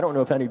 which I don't know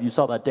if any of you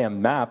saw that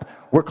damn map,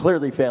 we're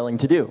clearly failing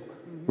to do,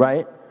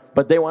 right?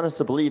 But they want us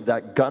to believe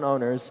that gun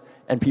owners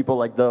and people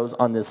like those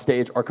on this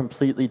stage are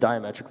completely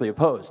diametrically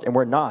opposed, and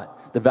we're not.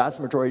 The vast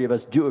majority of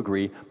us do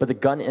agree, but the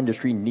gun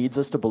industry needs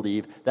us to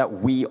believe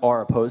that we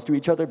are opposed to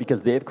each other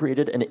because they've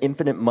created an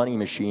infinite money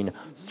machine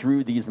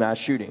through these mass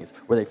shootings,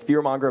 where they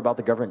fearmonger about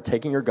the government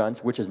taking your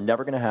guns, which is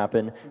never going to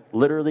happen.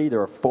 Literally,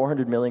 there are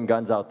 400 million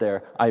guns out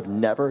there. I've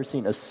never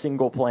seen a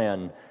single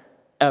plan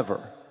ever,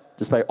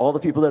 despite all the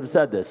people that have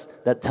said this,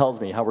 that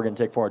tells me how we're going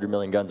to take 400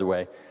 million guns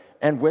away.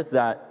 And with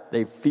that,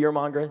 they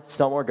fearmonger,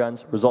 sell more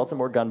guns, results in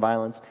more gun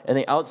violence, and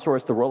they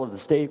outsource the role of the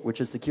state, which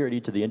is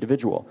security, to the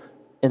individual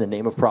in the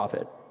name of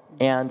profit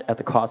and at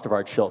the cost of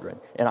our children.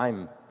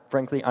 And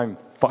frankly, I'm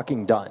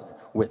fucking done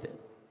with it.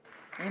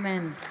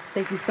 Amen.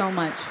 Thank you so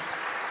much.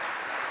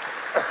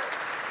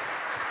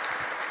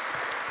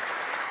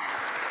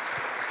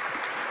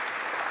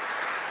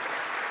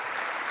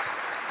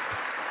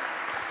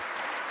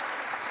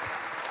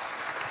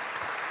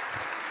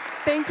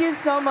 Thank you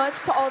so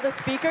much to all the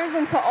speakers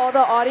and to all the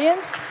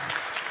audience.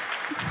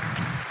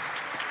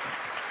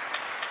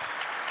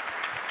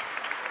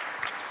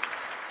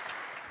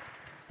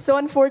 So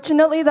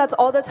unfortunately, that's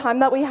all the time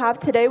that we have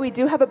today. We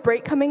do have a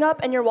break coming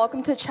up, and you're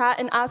welcome to chat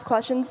and ask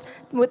questions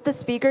with the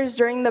speakers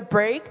during the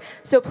break.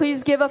 So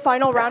please give a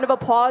final round of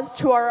applause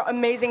to our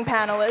amazing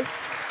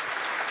panelists.